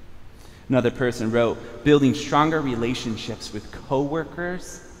 Another person wrote, building stronger relationships with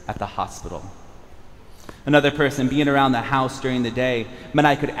coworkers at the hospital. Another person, being around the house during the day meant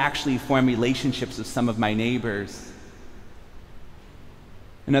I could actually form relationships with some of my neighbors.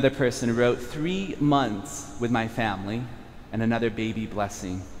 Another person wrote, 3 months with my family and another baby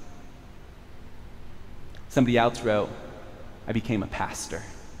blessing. Somebody else wrote, I became a pastor.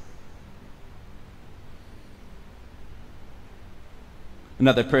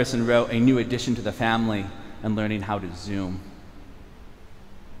 Another person wrote, a new addition to the family and learning how to Zoom.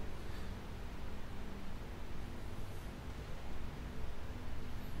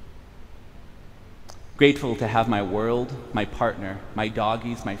 Grateful to have my world, my partner, my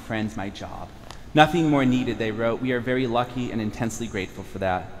doggies, my friends, my job. Nothing more needed, they wrote. We are very lucky and intensely grateful for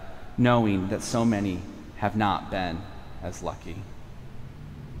that, knowing that so many have not been as lucky.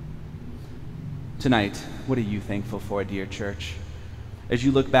 Tonight, what are you thankful for, dear church? As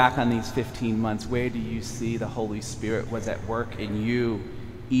you look back on these 15 months, where do you see the Holy Spirit was at work in you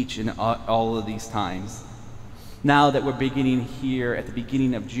each and all of these times? Now that we're beginning here at the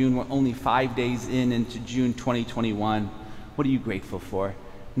beginning of June, we're only 5 days into June 2021. What are you grateful for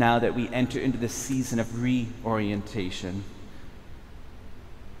now that we enter into this season of reorientation?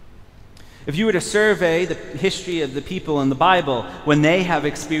 If you were to survey the history of the people in the Bible, when they have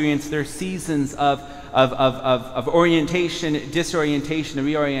experienced their seasons of orientation, disorientation, and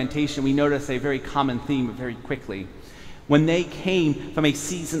reorientation, we notice a very common theme very quickly. When they came from a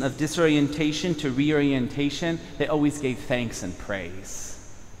season of disorientation to reorientation, they always gave thanks and praise.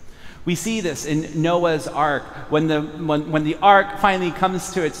 We see this in Noah's Ark. When the ark finally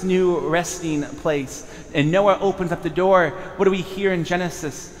comes to its new resting place and Noah opens up the door, what do we hear in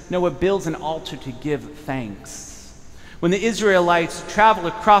Genesis? Noah builds an altar to give thanks. When the Israelites travel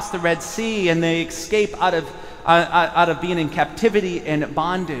across the Red Sea and they escape out of being in captivity and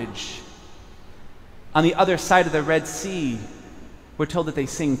bondage, on the other side of the Red Sea, we're told that they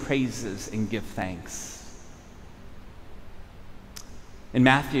sing praises and give thanks. In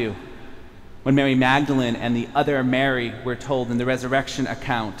Matthew, when Mary Magdalene and the other Mary were told in the resurrection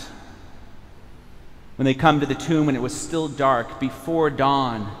account, when they come to the tomb when it was still dark, before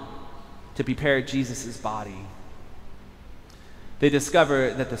dawn, to prepare Jesus' body, they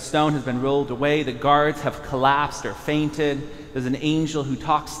discover that the stone has been rolled away, the guards have collapsed or fainted, there's an angel who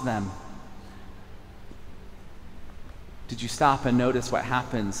talks to them. Did you stop and notice what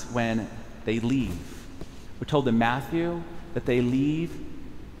happens when they leave? We're told in Matthew that they leave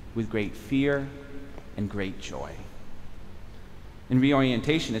with great fear and great joy. In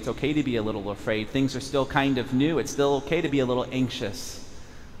reorientation, it's okay to be a little afraid. Things are still kind of new. It's still okay to be a little anxious,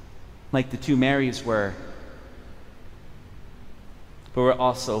 like the two Marys were. But we're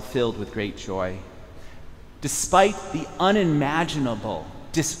also filled with great joy. Despite the unimaginable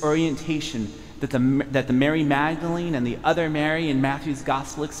disorientation that the Mary Magdalene and the other Mary in Matthew's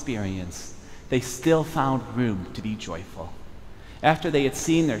gospel experienced, they still found room to be joyful. After they had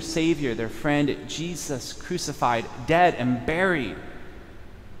seen their Savior, their friend, Jesus crucified, dead, and buried,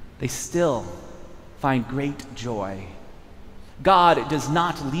 they still find great joy. God does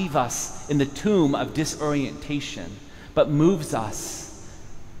not leave us in the tomb of disorientation, but moves us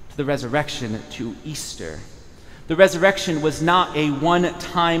to the resurrection, to Easter. The resurrection was not a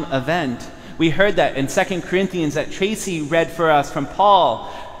one-time event. We heard that in 2 Corinthians that Tracy read for us from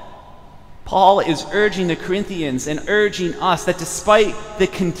Paul. Paul is urging the Corinthians and urging us that despite the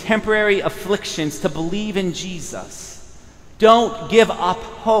contemporary afflictions, to believe in Jesus. Don't give up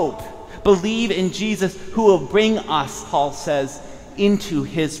hope. Believe in Jesus, who will bring us, Paul says, into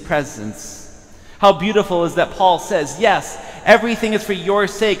his presence. How beautiful is that Paul says, yes, Everything is for your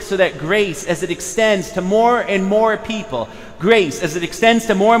sake, so that grace, as it extends to more and more people, grace, as it extends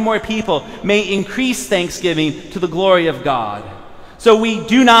to more and more people, may increase thanksgiving to the glory of God. So we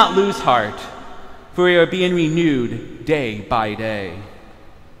do not lose heart, for we are being renewed day by day.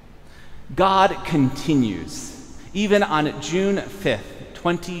 God continues, even on June 5th,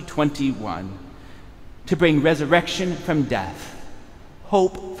 2021, to bring resurrection from death,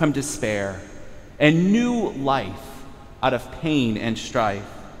 hope from despair, and new life out of pain and strife.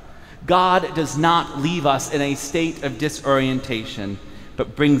 God does not leave us in a state of disorientation,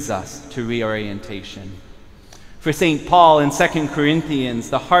 but brings us to reorientation. For St. Paul in 2 Corinthians,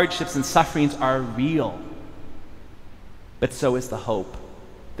 the hardships and sufferings are real, but so is the hope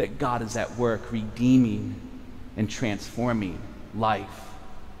that God is at work redeeming and transforming life.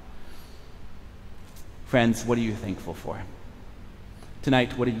 Friends, what are you thankful for?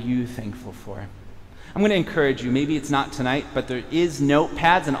 Tonight, what are you thankful for? I'm going to encourage you, maybe it's not tonight, but there is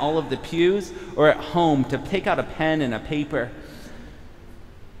notepads in all of the pews or at home to take out a pen and a paper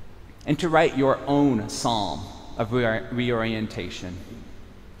and to write your own psalm of reorientation.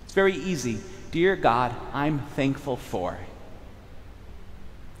 It's very easy. Dear God, I'm thankful for.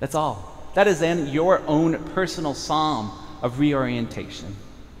 That's all. That is then your own personal psalm of reorientation.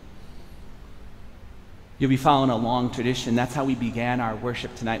 You'll be following a long tradition. That's how we began our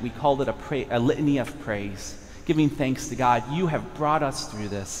worship tonight. We called it a litany of praise, giving thanks to God. You have brought us through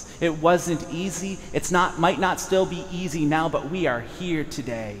this. It wasn't easy. Might not still be easy now, but we are here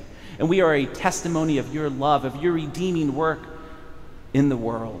today. And we are a testimony of your love, of your redeeming work in the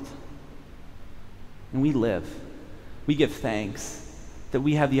world. And we live. We give thanks that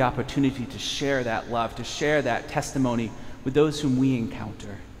we have the opportunity to share that love, to share that testimony with those whom we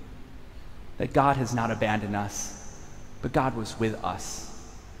encounter. That God has not abandoned us, but God was with us,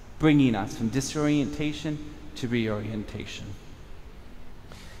 bringing us from disorientation to reorientation.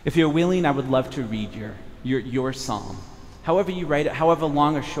 If you're willing, I would love to read your psalm. However you write it, however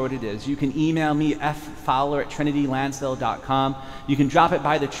long or short it is. You can email me, ffowler@trinitylansdale.com. You can drop it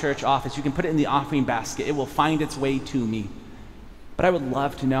by the church office. You can put it in the offering basket. It will find its way to me. But I would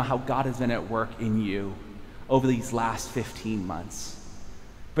love to know how God has been at work in you over these last 15 months,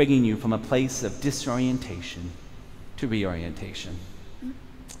 bringing you from a place of disorientation to reorientation.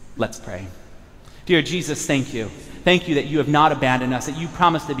 Let's pray. Dear Jesus, thank you. Thank you that you have not abandoned us, that you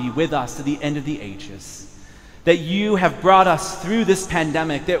promised to be with us to the end of the ages, that you have brought us through this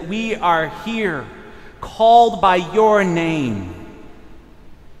pandemic, that we are here, called by your name,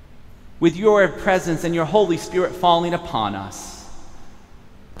 with your presence and your Holy Spirit falling upon us,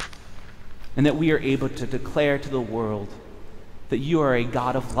 and that we are able to declare to the world that you are a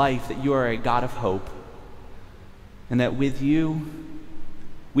God of life, that you are a God of hope, and that with you,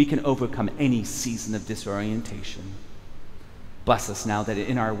 we can overcome any season of disorientation. Bless us now that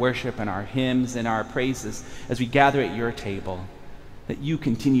in our worship and our hymns and our praises, as we gather at your table, that you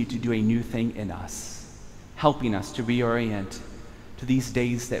continue to do a new thing in us, helping us to reorient to these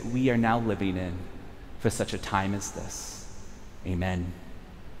days that we are now living in for such a time as this. Amen.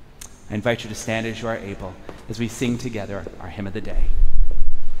 I invite you to stand as you are able as we sing together our hymn of the day.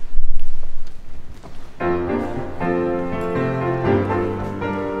 Thank you.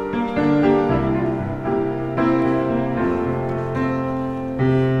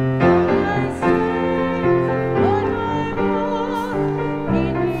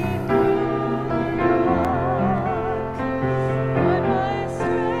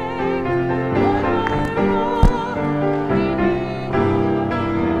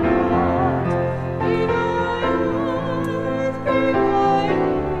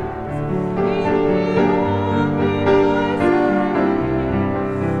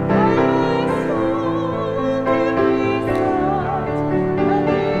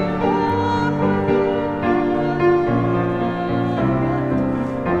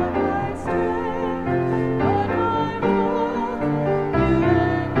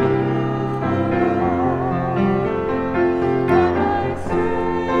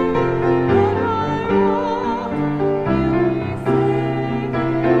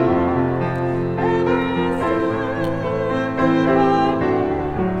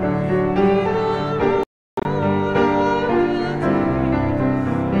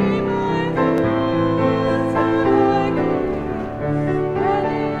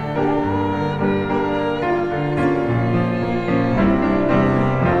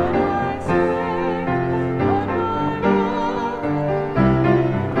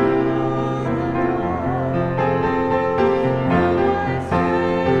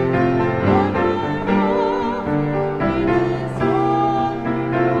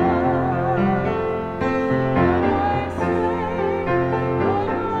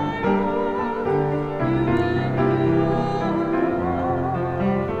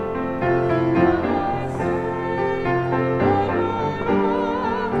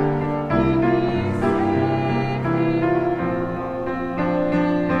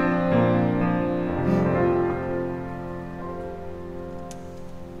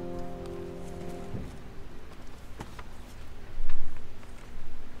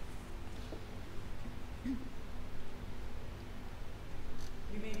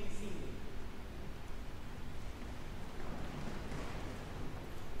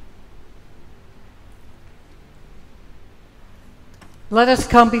 Let us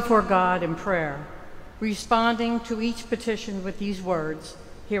come before God in prayer, responding to each petition with these words.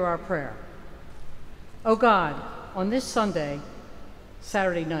 Hear our prayer. O God, on this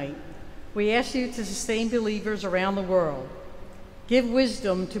Saturday night, we ask you to sustain believers around the world. Give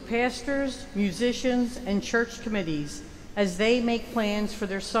wisdom to pastors, musicians, and church committees as they make plans for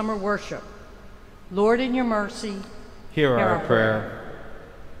their summer worship. Lord, in your mercy, hear our prayer.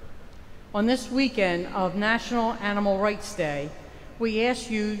 On this weekend of National Animal Rights Day, we ask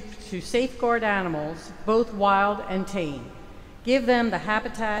you to safeguard animals, both wild and tame. Give them the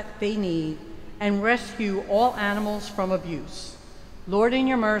habitat they need and rescue all animals from abuse. Lord, in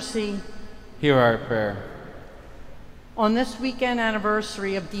your mercy, hear our prayer. On this weekend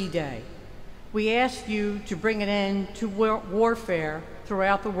anniversary of D-Day, we ask you to bring an end to warfare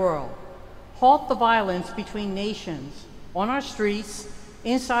throughout the world. Halt the violence between nations, on our streets,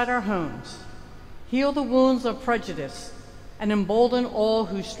 inside our homes. Heal the wounds of prejudice and embolden all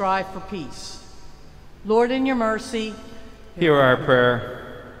who strive for peace. Lord, in your mercy, hear our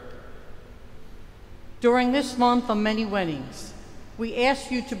prayer. During this month of many weddings, we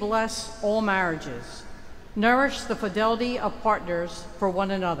ask you to bless all marriages, nourish the fidelity of partners for one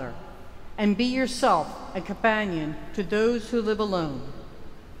another, and be yourself a companion to those who live alone.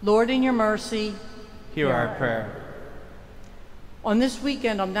 Lord, in your mercy, hear our prayer. On this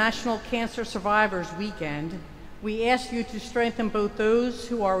weekend of National Cancer Survivors Weekend, we ask you to strengthen both those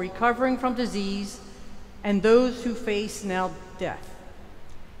who are recovering from disease and those who face now death,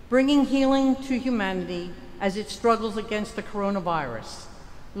 bringing healing to humanity as it struggles against the coronavirus.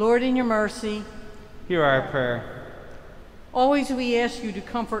 Lord, in your mercy, hear our prayer. Always we ask you to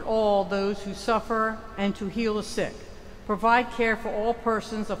comfort all those who suffer and to heal the sick, provide care for all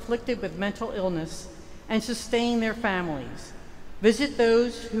persons afflicted with mental illness, and sustain their families. Visit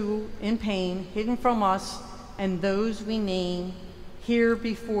those who in pain hidden from us and those we name here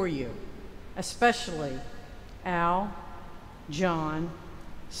before you, especially Al, John,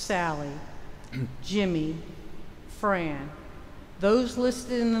 Sally, Jimmy, Fran, those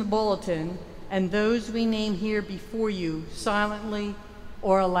listed in the bulletin, and those we name here before you silently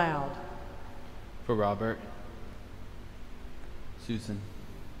or aloud. For Robert, Susan,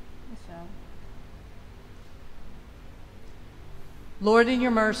 Michelle. Lord, in your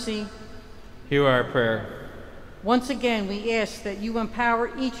mercy, hear our prayer. Once again, we ask that you empower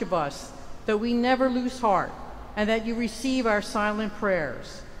each of us, that we never lose heart, and that you receive our silent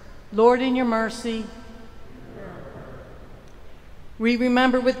prayers. Lord, in your mercy, we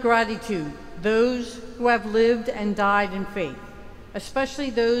remember with gratitude those who have lived and died in faith,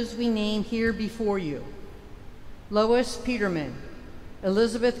 especially those we name here before you. Lois Peterman,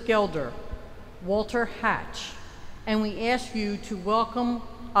 Elizabeth Gelder, Walter Hatch, and we ask you to welcome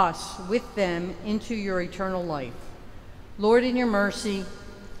us with them into your eternal life. Lord, in your mercy,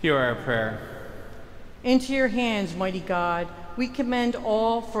 hear our prayer. Into your hands, mighty God, we commend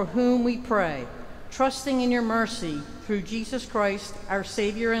all for whom we pray, trusting in your mercy through Jesus Christ, our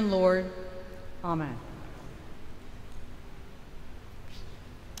Savior and Lord. Amen.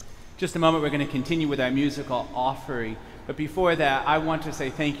 Just a moment, we're going to continue with our musical offering. But before that, I want to say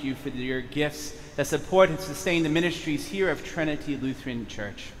thank you for your gifts that support and sustain the ministries here of Trinity Lutheran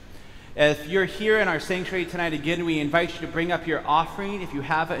Church. If you're here in our sanctuary tonight, again, we invite you to bring up your offering, if you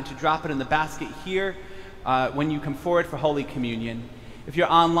have it, and to drop it in the basket here when you come forward for Holy Communion. If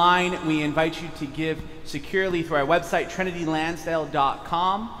you're online, we invite you to give securely through our website,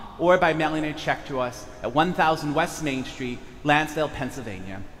 trinitylansdale.com, or by mailing a check to us at 1000 West Main Street, Lansdale,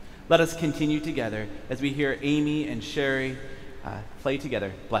 Pennsylvania. Let us continue together as we hear Amy and Sherry play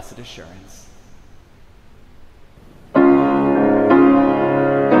together, Blessed Assurance.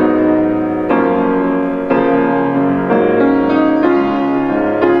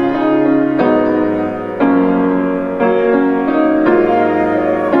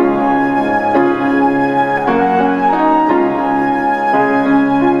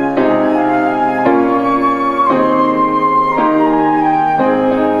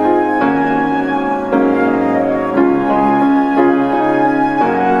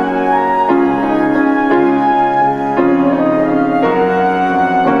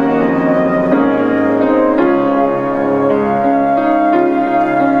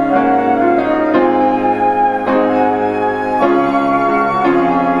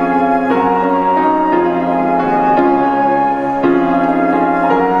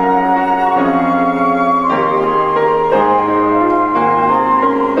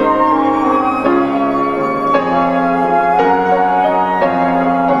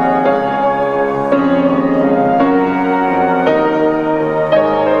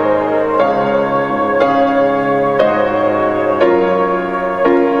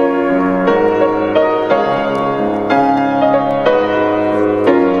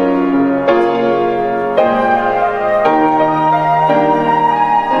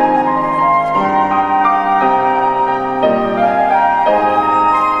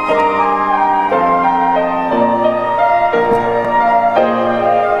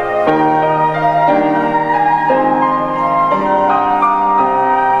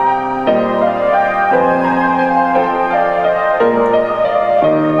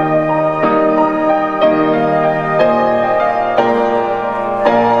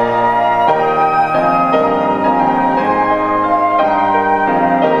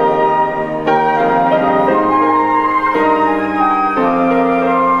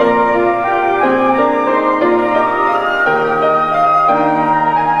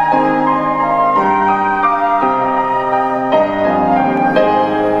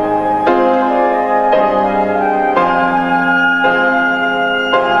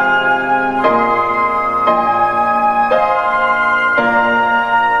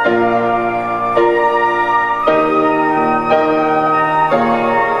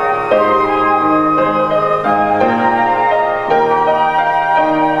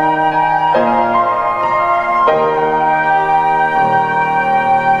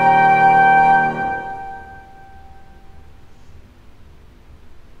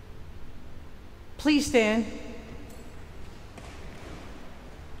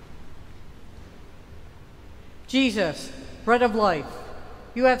 Jesus, bread of life,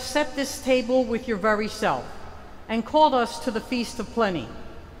 you have set this table with your very self and called us to the feast of plenty.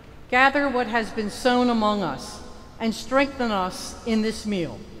 Gather what has been sown among us and strengthen us in this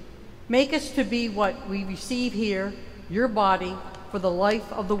meal. Make us to be what we receive here, your body, for the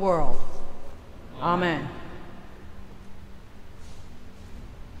life of the world. Amen.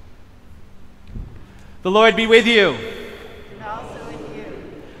 The Lord be with you. And also with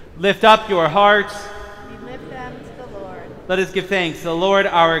you. Lift up your hearts. We lift them to the Lord. Let us give thanks to the Lord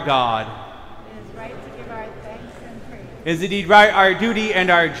our God. It is right to give our thanks and praise. It is indeed right, our duty and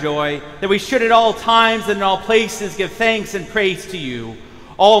our joy, that we should at all times and in all places give thanks and praise to you,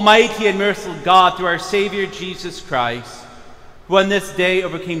 Almighty and merciful God, through our Savior Jesus Christ, who on this day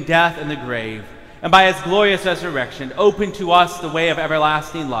overcame death and the grave, and by his glorious resurrection opened to us the way of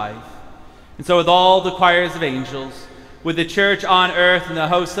everlasting life. And so with all the choirs of angels, with the church on earth and the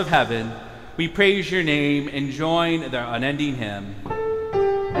hosts of heaven, we praise your name and join the unending hymn.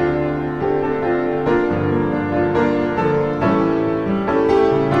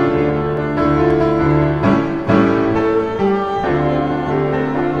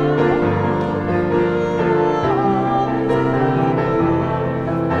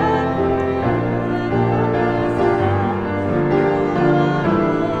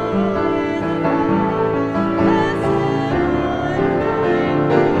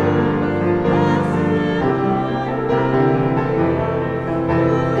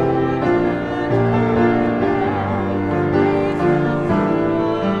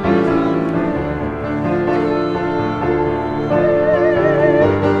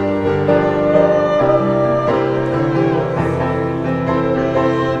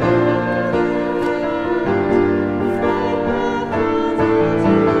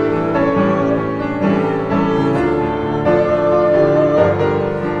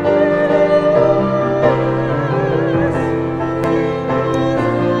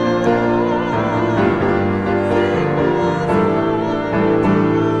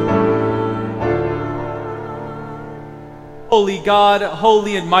 Holy God,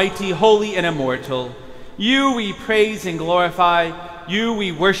 holy and mighty, holy and immortal, you we praise and glorify, you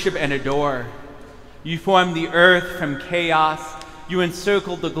we worship and adore. You formed the earth from chaos, you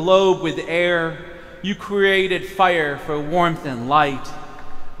encircled the globe with air, you created fire for warmth and light,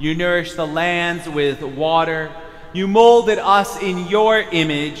 you nourished the lands with water, you molded us in your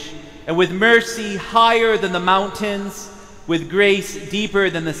image, and with mercy higher than the mountains, with grace deeper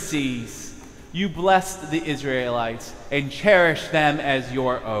than the seas, you blessed the Israelites and cherished them as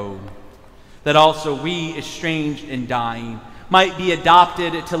your own, that also we, estranged and dying, might be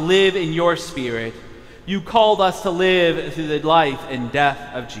adopted to live in your spirit. You called us to live through the life and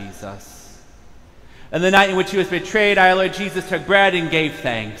death of Jesus. And the night in which he was betrayed, our Lord Jesus took bread and gave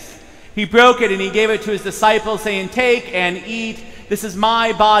thanks. He broke it and he gave it to his disciples, saying, "Take and eat. This is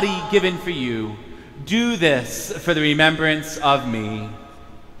my body given for you. Do this for the remembrance of me."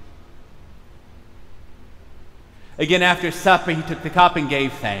 Again, after supper, he took the cup and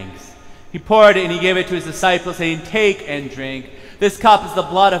gave thanks. He poured it and he gave it to his disciples, saying, "Take and drink. This cup is the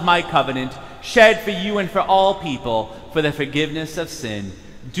blood of my covenant, shed for you and for all people for the forgiveness of sin.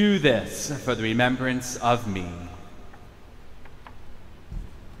 Do this for the remembrance of me."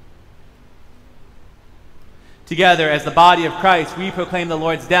 Together, as the body of Christ, we proclaim the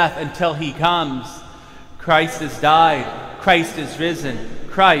Lord's death until he comes. Christ has died. Christ is risen.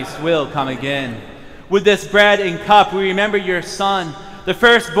 Christ will come again. With this bread and cup, we remember your Son, the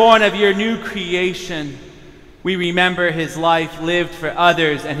firstborn of your new creation. We remember his life lived for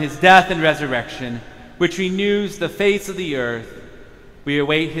others and his death and resurrection, which renews the face of the earth. We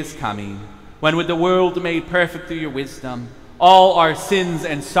await his coming, when with the world made perfect through your wisdom, all our sins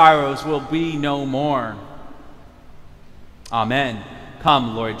and sorrows will be no more. Amen.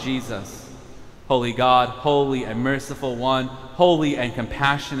 Come, Lord Jesus. Holy God, holy and merciful one, holy and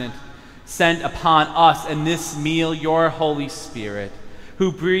compassionate, send upon us in this meal your Holy Spirit,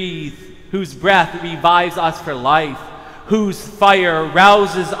 whose breath revives us for life, whose fire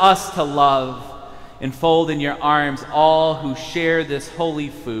rouses us to love. Enfold in your arms all who share this holy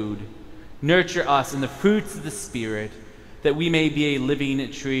food. Nurture us in the fruits of the Spirit, that we may be a living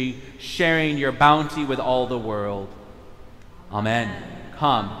tree, sharing your bounty with all the world. Amen.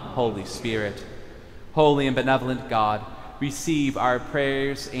 Come, Holy Spirit. Holy and benevolent God, receive our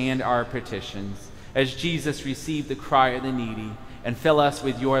prayers and our petitions, as Jesus received the cry of the needy, and fill us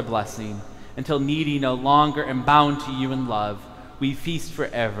with your blessing, until needy no longer and bound to you in love, we feast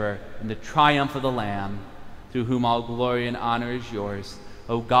forever in the triumph of the Lamb, through whom all glory and honor is yours,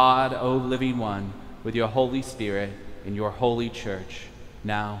 O God, O living one, with your Holy Spirit in your holy church,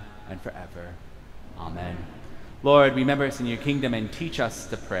 now and forever. Amen. Lord, remember us in your kingdom and teach us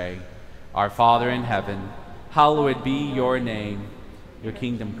to pray. Our Father in heaven, hallowed be your name. Your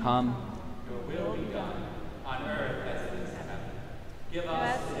kingdom come, your will be done, on earth as it is in heaven. Give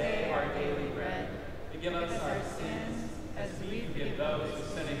us today our daily bread. Forgive us our sins, as we forgive those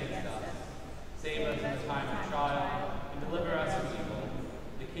who sin against us. Save us in the time of trial, and deliver us from evil.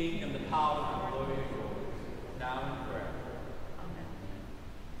 The kingdom, the power, and the glory are yours, now and forever.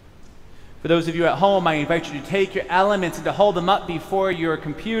 For those of you at home, I invite you to take your elements and to hold them up before your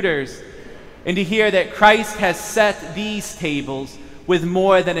computers and to hear that Christ has set these tables with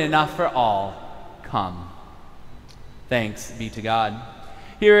more than enough for all. Come. Thanks be to God.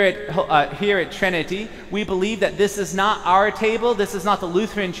 Here at Trinity, we believe that this is not our table, this is not the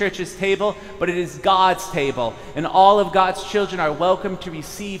Lutheran Church's table, but it is God's table, and all of God's children are welcome to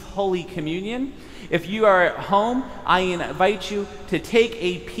receive Holy Communion. If you are at home, I invite you to take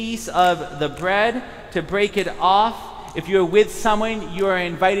a piece of the bread, to break it off. If you're with someone, you are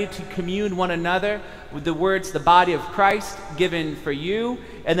invited to commune one another with the words, the body of Christ given for you,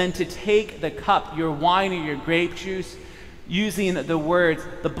 and then to take the cup, your wine or your grape juice, using the words,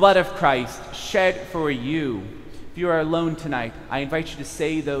 the blood of Christ shed for you. If you are alone tonight, I invite you to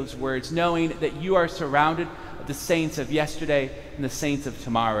say those words, knowing that you are surrounded with the saints of yesterday and the saints of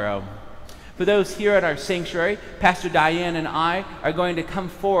tomorrow. For those here at our sanctuary, Pastor Diane and I are going to come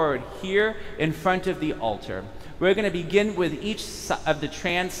forward here in front of the altar. We're going to begin with each of the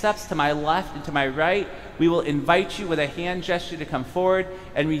transepts to my left and to my right. We will invite you with a hand gesture to come forward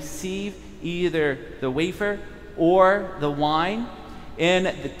and receive either the wafer or the wine. In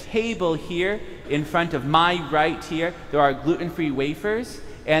the table here in front of my right here, there are gluten-free wafers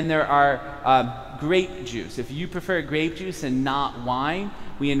and there are grape juice. If you prefer grape juice and not wine,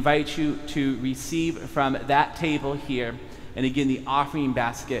 we invite you to receive from that table here. And again, the offering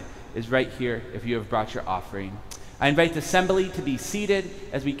basket is right here if you have brought your offering. I invite the assembly to be seated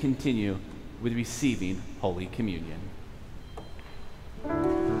as we continue with receiving Holy Communion.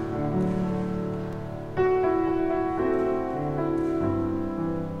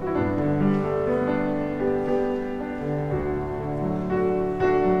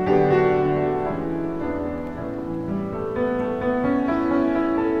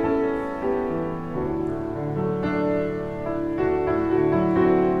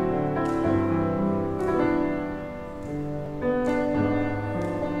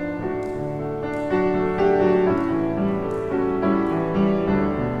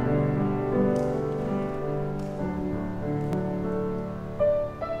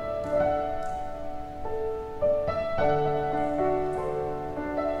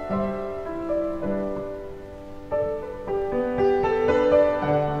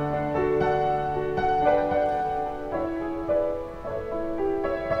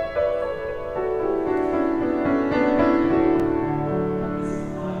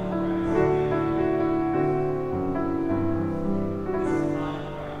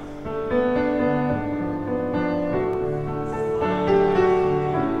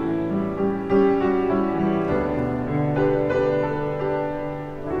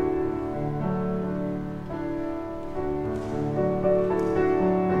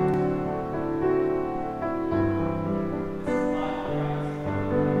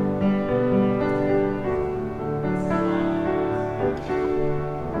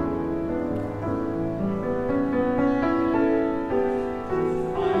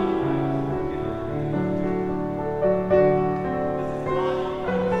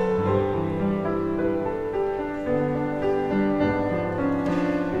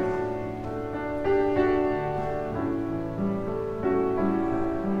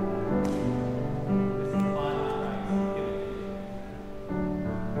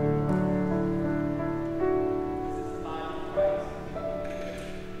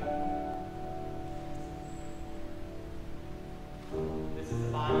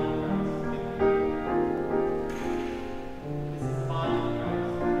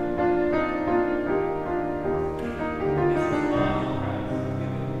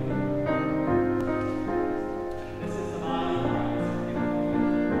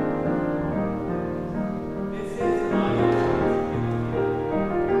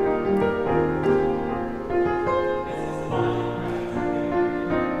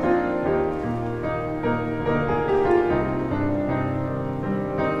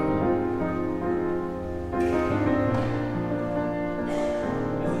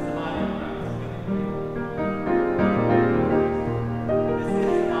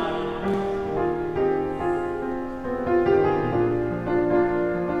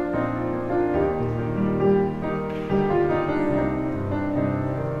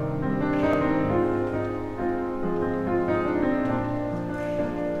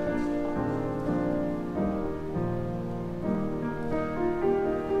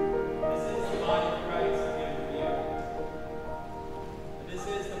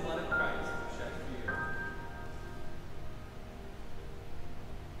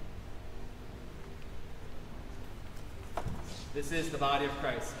 This is the body of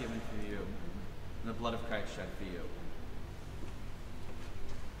Christ given for you, and the blood of Christ shed for you.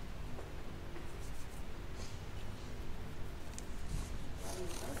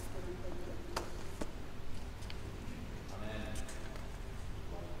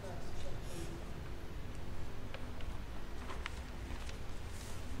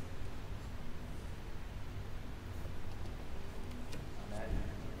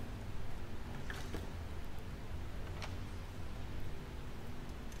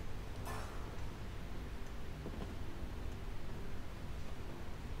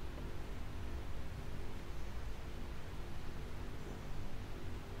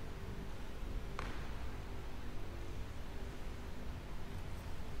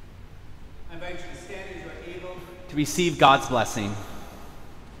 I invite you to stand as you are able to receive God's blessing.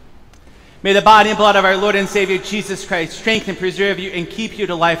 May the body and blood of our Lord and Savior Jesus Christ strengthen, preserve you, and keep you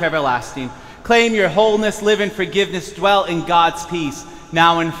to life everlasting. Claim your wholeness, live in forgiveness, dwell in God's peace,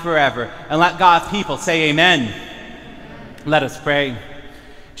 now and forever. And let God's people say amen. Let us pray.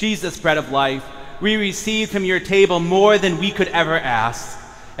 Jesus, bread of life, we received from your table more than we could ever ask.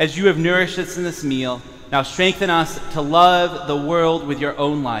 As you have nourished us in this meal, now strengthen us to love the world with your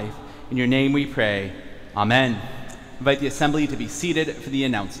own life. In your name we pray. Amen. I invite the assembly to be seated for the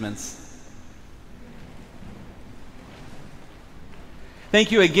announcements.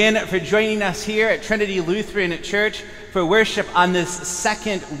 Thank you again for joining us here at Trinity Lutheran Church for worship on this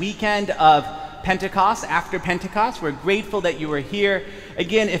second weekend of Pentecost, after Pentecost. We're grateful that you are here.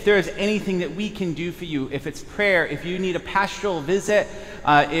 Again, if there is anything that we can do for you, if it's prayer, if you need a pastoral visit,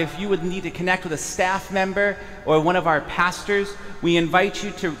 if you would need to connect with a staff member or one of our pastors, we invite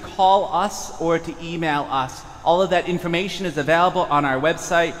you to call us or to email us. All of that information is available on our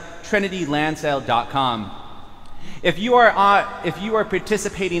website, trinitylansdale.com. If you are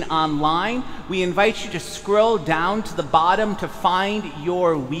participating online, we invite you to scroll down to the bottom to find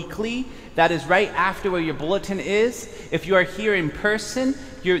your weekly. That is right after where your bulletin is. If you are here in person,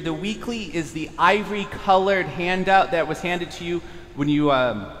 the weekly is the ivory-colored handout that was handed to you when you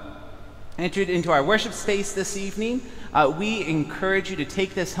entered into our worship space this evening. We encourage you to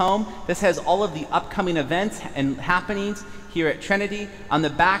take this home. This has all of the upcoming events and happenings here at Trinity. On the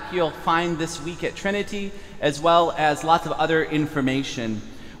back, you'll find This Week at Trinity, as well as lots of other information.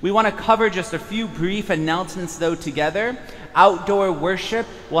 We want to cover just a few brief announcements, though, together. Outdoor worship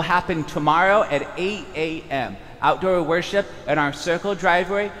will happen tomorrow at 8 a.m. Outdoor worship in our circle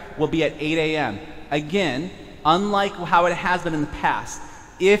driveway will be at 8 a.m. Again, unlike how it has been in the past,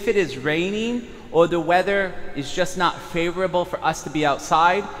 if it is raining or the weather is just not favorable for us to be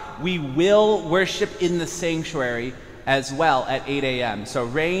outside, we will worship in the sanctuary as well at 8 a.m. So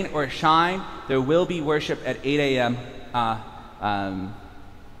rain or shine, there will be worship at 8 a.m.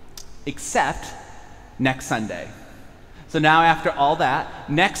 Except next Sunday. So now after all that,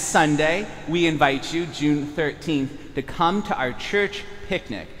 next Sunday, we invite you, June 13th, to come to our church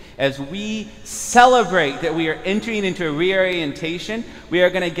picnic. As we celebrate that we are entering into a reorientation, we are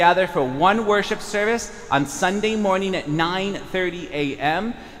going to gather for one worship service on Sunday morning at 9:30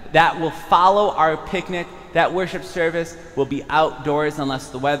 a.m. That will follow our picnic. That worship service will be outdoors unless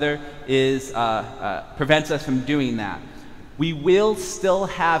the weather prevents us from doing that. We will still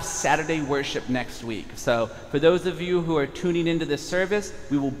have Saturday worship next week. So for those of you who are tuning into this service,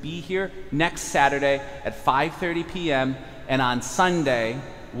 we will be here next Saturday at 5:30 p.m. and on Sunday,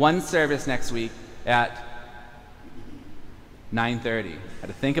 one service next week at 9:30. Had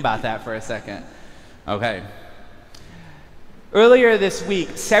to think about that for a second. Okay. Earlier this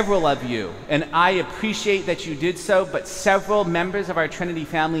week, several of you, and I appreciate that you did so, but several members of our Trinity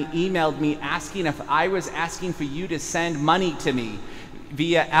family emailed me asking if I was asking for you to send money to me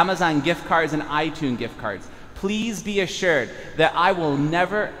via Amazon gift cards and iTunes gift cards. Please be assured that I will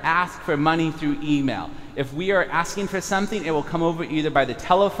never ask for money through email. If we are asking for something, it will come over either by the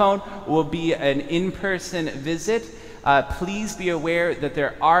telephone or will be an in-person visit. Please be aware that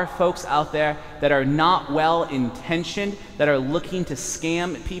there are folks out there that are not well-intentioned, that are looking to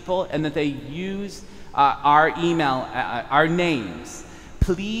scam people, and that they use our email, our names.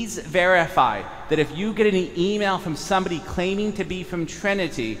 Please verify that if you get an email from somebody claiming to be from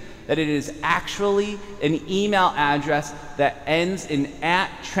Trinity, that it is actually an email address that ends in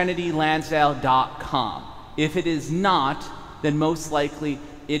 @trinitylansdale.com. If it is not, then most likely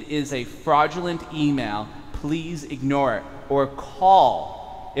it is a fraudulent email. Please ignore it or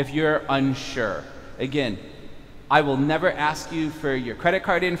call if you're unsure. Again, I will never ask you for your credit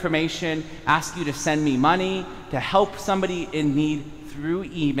card information, ask you to send me money, to help somebody in need through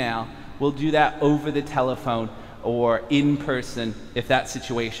email. We'll do that over the telephone or in person if that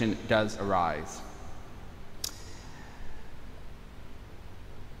situation does arise.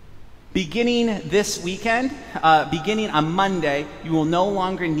 Beginning this weekend, beginning on Monday, you will no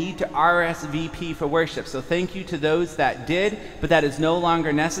longer need to RSVP for worship. So thank you to those that did, but that is no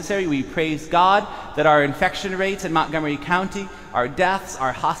longer necessary. We praise God that our infection rates in Montgomery County, our deaths,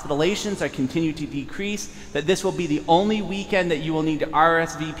 our hospitalizations are continue to decrease, that this will be the only weekend that you will need to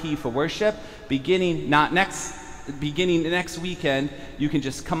RSVP for worship. Beginning next weekend, you can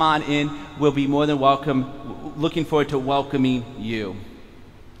just come on in. We'll be more than welcome, looking forward to welcoming you.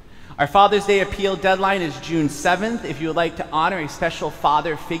 Our Father's Day appeal deadline is June 7th. If you would like to honor a special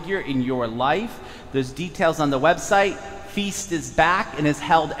father figure in your life, there's details on the website. Feast is back and is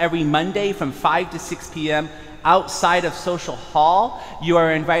held every Monday from 5 to 6 p.m. outside of Social Hall. You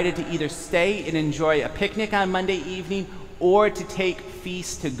are invited to either stay and enjoy a picnic on Monday evening or to take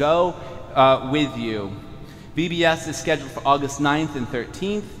Feast to go with you. VBS is scheduled for August 9th and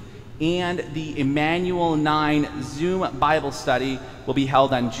 13th. And the Emmanuel 9 Zoom Bible study will be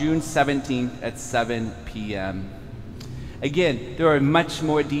held on June 17th at 7 p.m. Again, there are much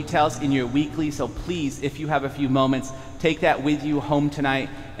more details in your weekly, so please, if you have a few moments, take that with you home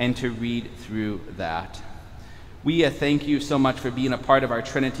tonight and to read through that. We thank you so much for being a part of our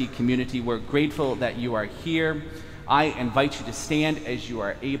Trinity community. We're grateful that you are here. I invite you to stand as you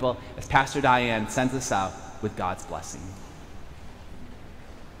are able, as Pastor Diane sends us out with God's blessing.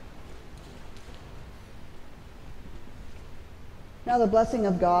 Now the blessing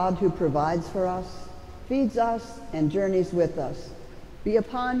of God, who provides for us, feeds us, and journeys with us, be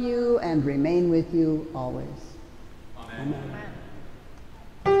upon you and remain with you always. Amen.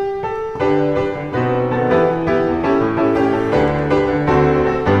 Amen.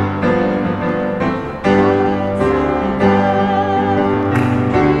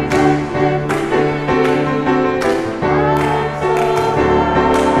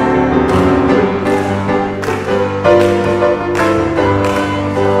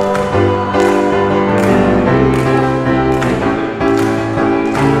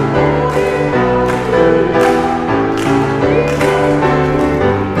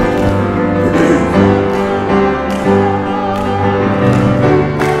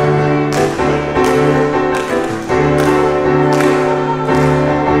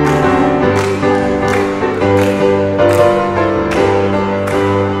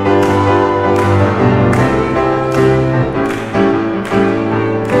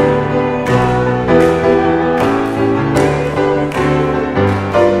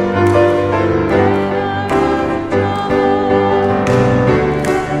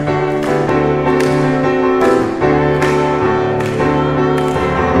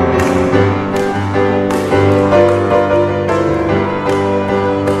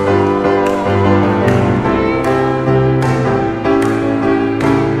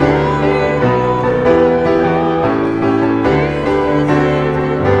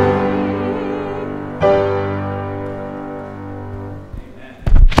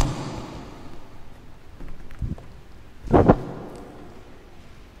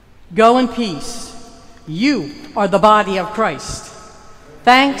 Go in peace. You are the body of Christ.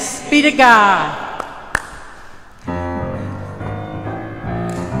 Thanks be to God.